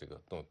出来这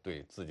个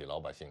对自己老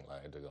百姓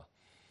来这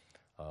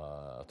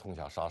个痛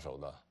下杀手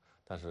的。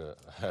但是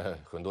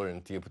很多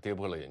人跌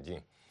破了眼镜，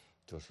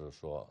就是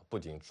说不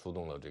仅出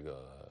动了这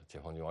个解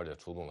放军，而且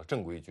出动了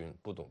正规军，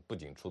不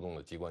仅出动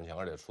了机关枪，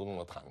而且出动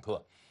了坦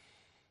克，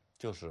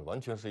就是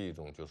完全是一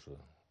种就是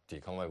抵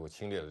抗外国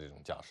侵略的这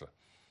种架势。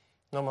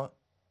那么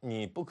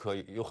你不可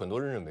以，有很多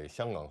人认为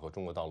香港和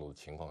中国大陆的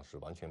情况是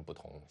完全不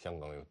同。香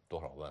港有多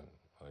少万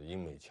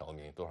英美侨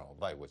民，多少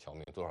外国侨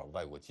民，多少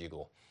外国机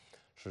构，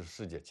是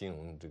世界金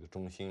融这个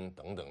中心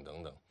等等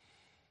等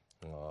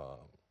等。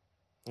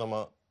那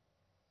么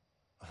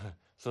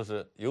说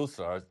是由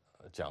此而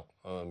讲，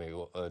美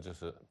国就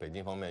是北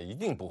京方面一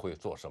定不会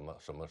做什么，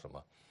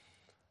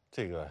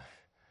这个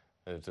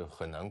就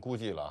很难估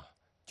计了。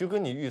就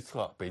跟你预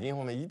测北京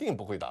方面一定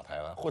不会打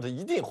台湾，或者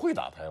一定会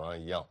打台湾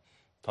一样，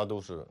它都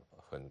是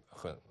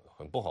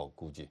很不好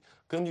估计。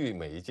根据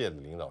每一届的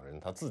领导人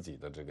他自己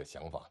的这个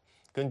想法，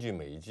根据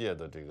每一届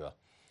的这个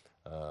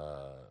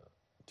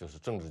就是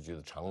政治局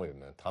的常委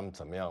们，他们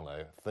怎么样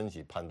来分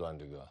析判断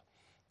这个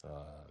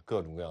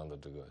各种各样的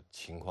这个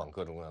情况，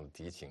各种各样的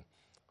敌情，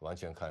完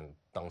全看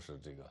当时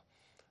这个。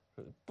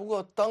不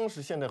过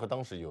现在和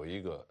当时有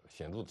一个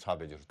显著的差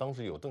别，就是当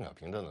时有邓小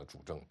平这样的主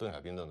政，邓小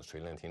平这样的垂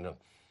帘听政，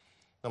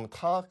那么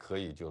他可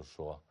以就是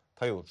说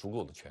他有足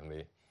够的权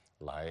威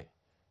来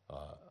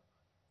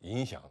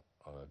影响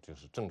就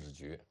是政治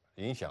局，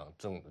影响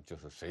就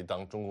是谁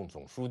当中共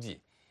总书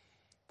记，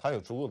他有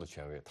足够的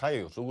权威，他也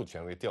有足够的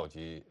权威调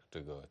集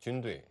这个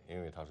军队，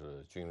因为他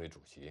是军委主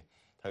席，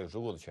他有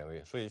足够的权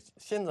威。所以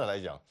现在来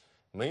讲，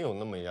没有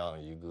那么样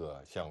一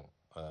个像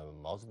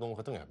毛泽东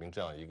和邓小平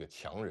这样一个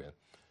强人，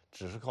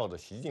只是靠着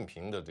习近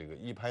平的这个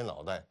一拍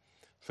脑袋，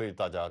所以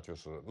大家就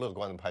是乐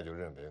观的派就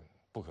认为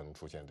不可能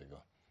出现这个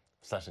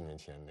30年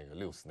前那个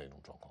64那种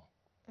状况。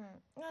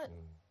那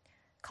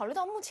考虑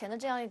到目前的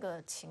这样一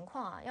个情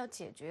况要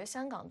解决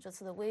香港这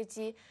次的危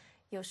机，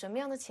有什么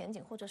样的前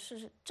景或者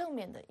是正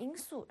面的因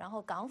素？然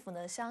后港府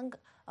呢，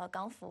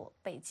港府、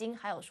北京，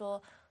还有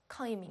说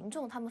抗议民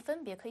众，他们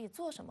分别可以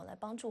做什么来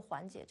帮助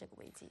缓解这个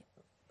危机？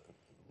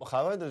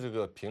海外的这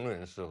个评论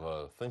人士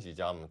和分析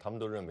家们，他们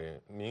都认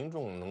为民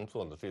众能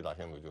做的最大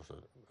限度就是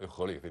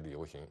合理非的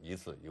游行，一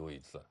次又一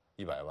次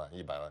，100万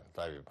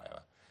再有100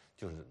万，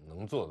就是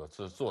能做的，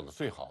是做的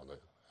最好的，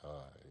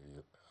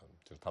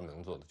就是他们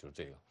能做的就是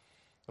这个。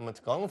那么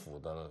港府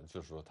的呢，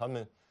就是说他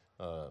们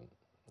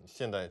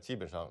现在基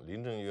本上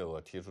林郑月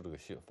娥提出这个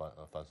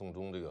反送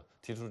中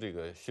提出这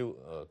个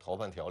逃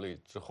犯条例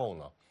之后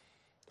呢，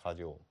他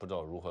就不知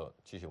道如何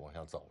继续往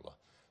下走了，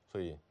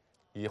所以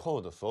以后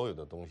的所有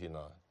的东西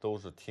呢，都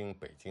是听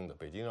北京的，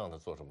北京让他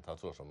做什么他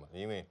做什么，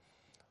因为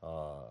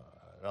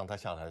让他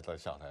下台他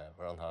下台，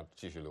让他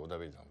继续留在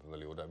位置上他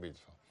留在位置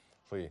上，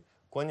所以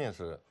关键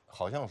是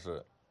好像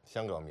是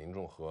香港民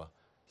众和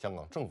香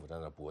港政府在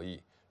那博弈，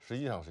实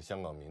际上是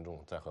香港民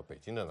众在和北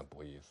京在那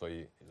博弈，所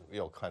以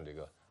要看这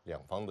个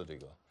两方的这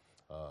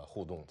个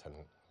互动才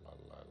能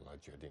来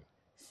决定。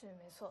是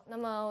没错。那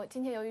么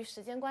今天由于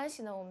时间关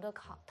系呢，我们的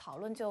讨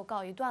论就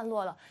告一段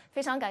落了。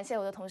非常感谢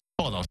我的同事。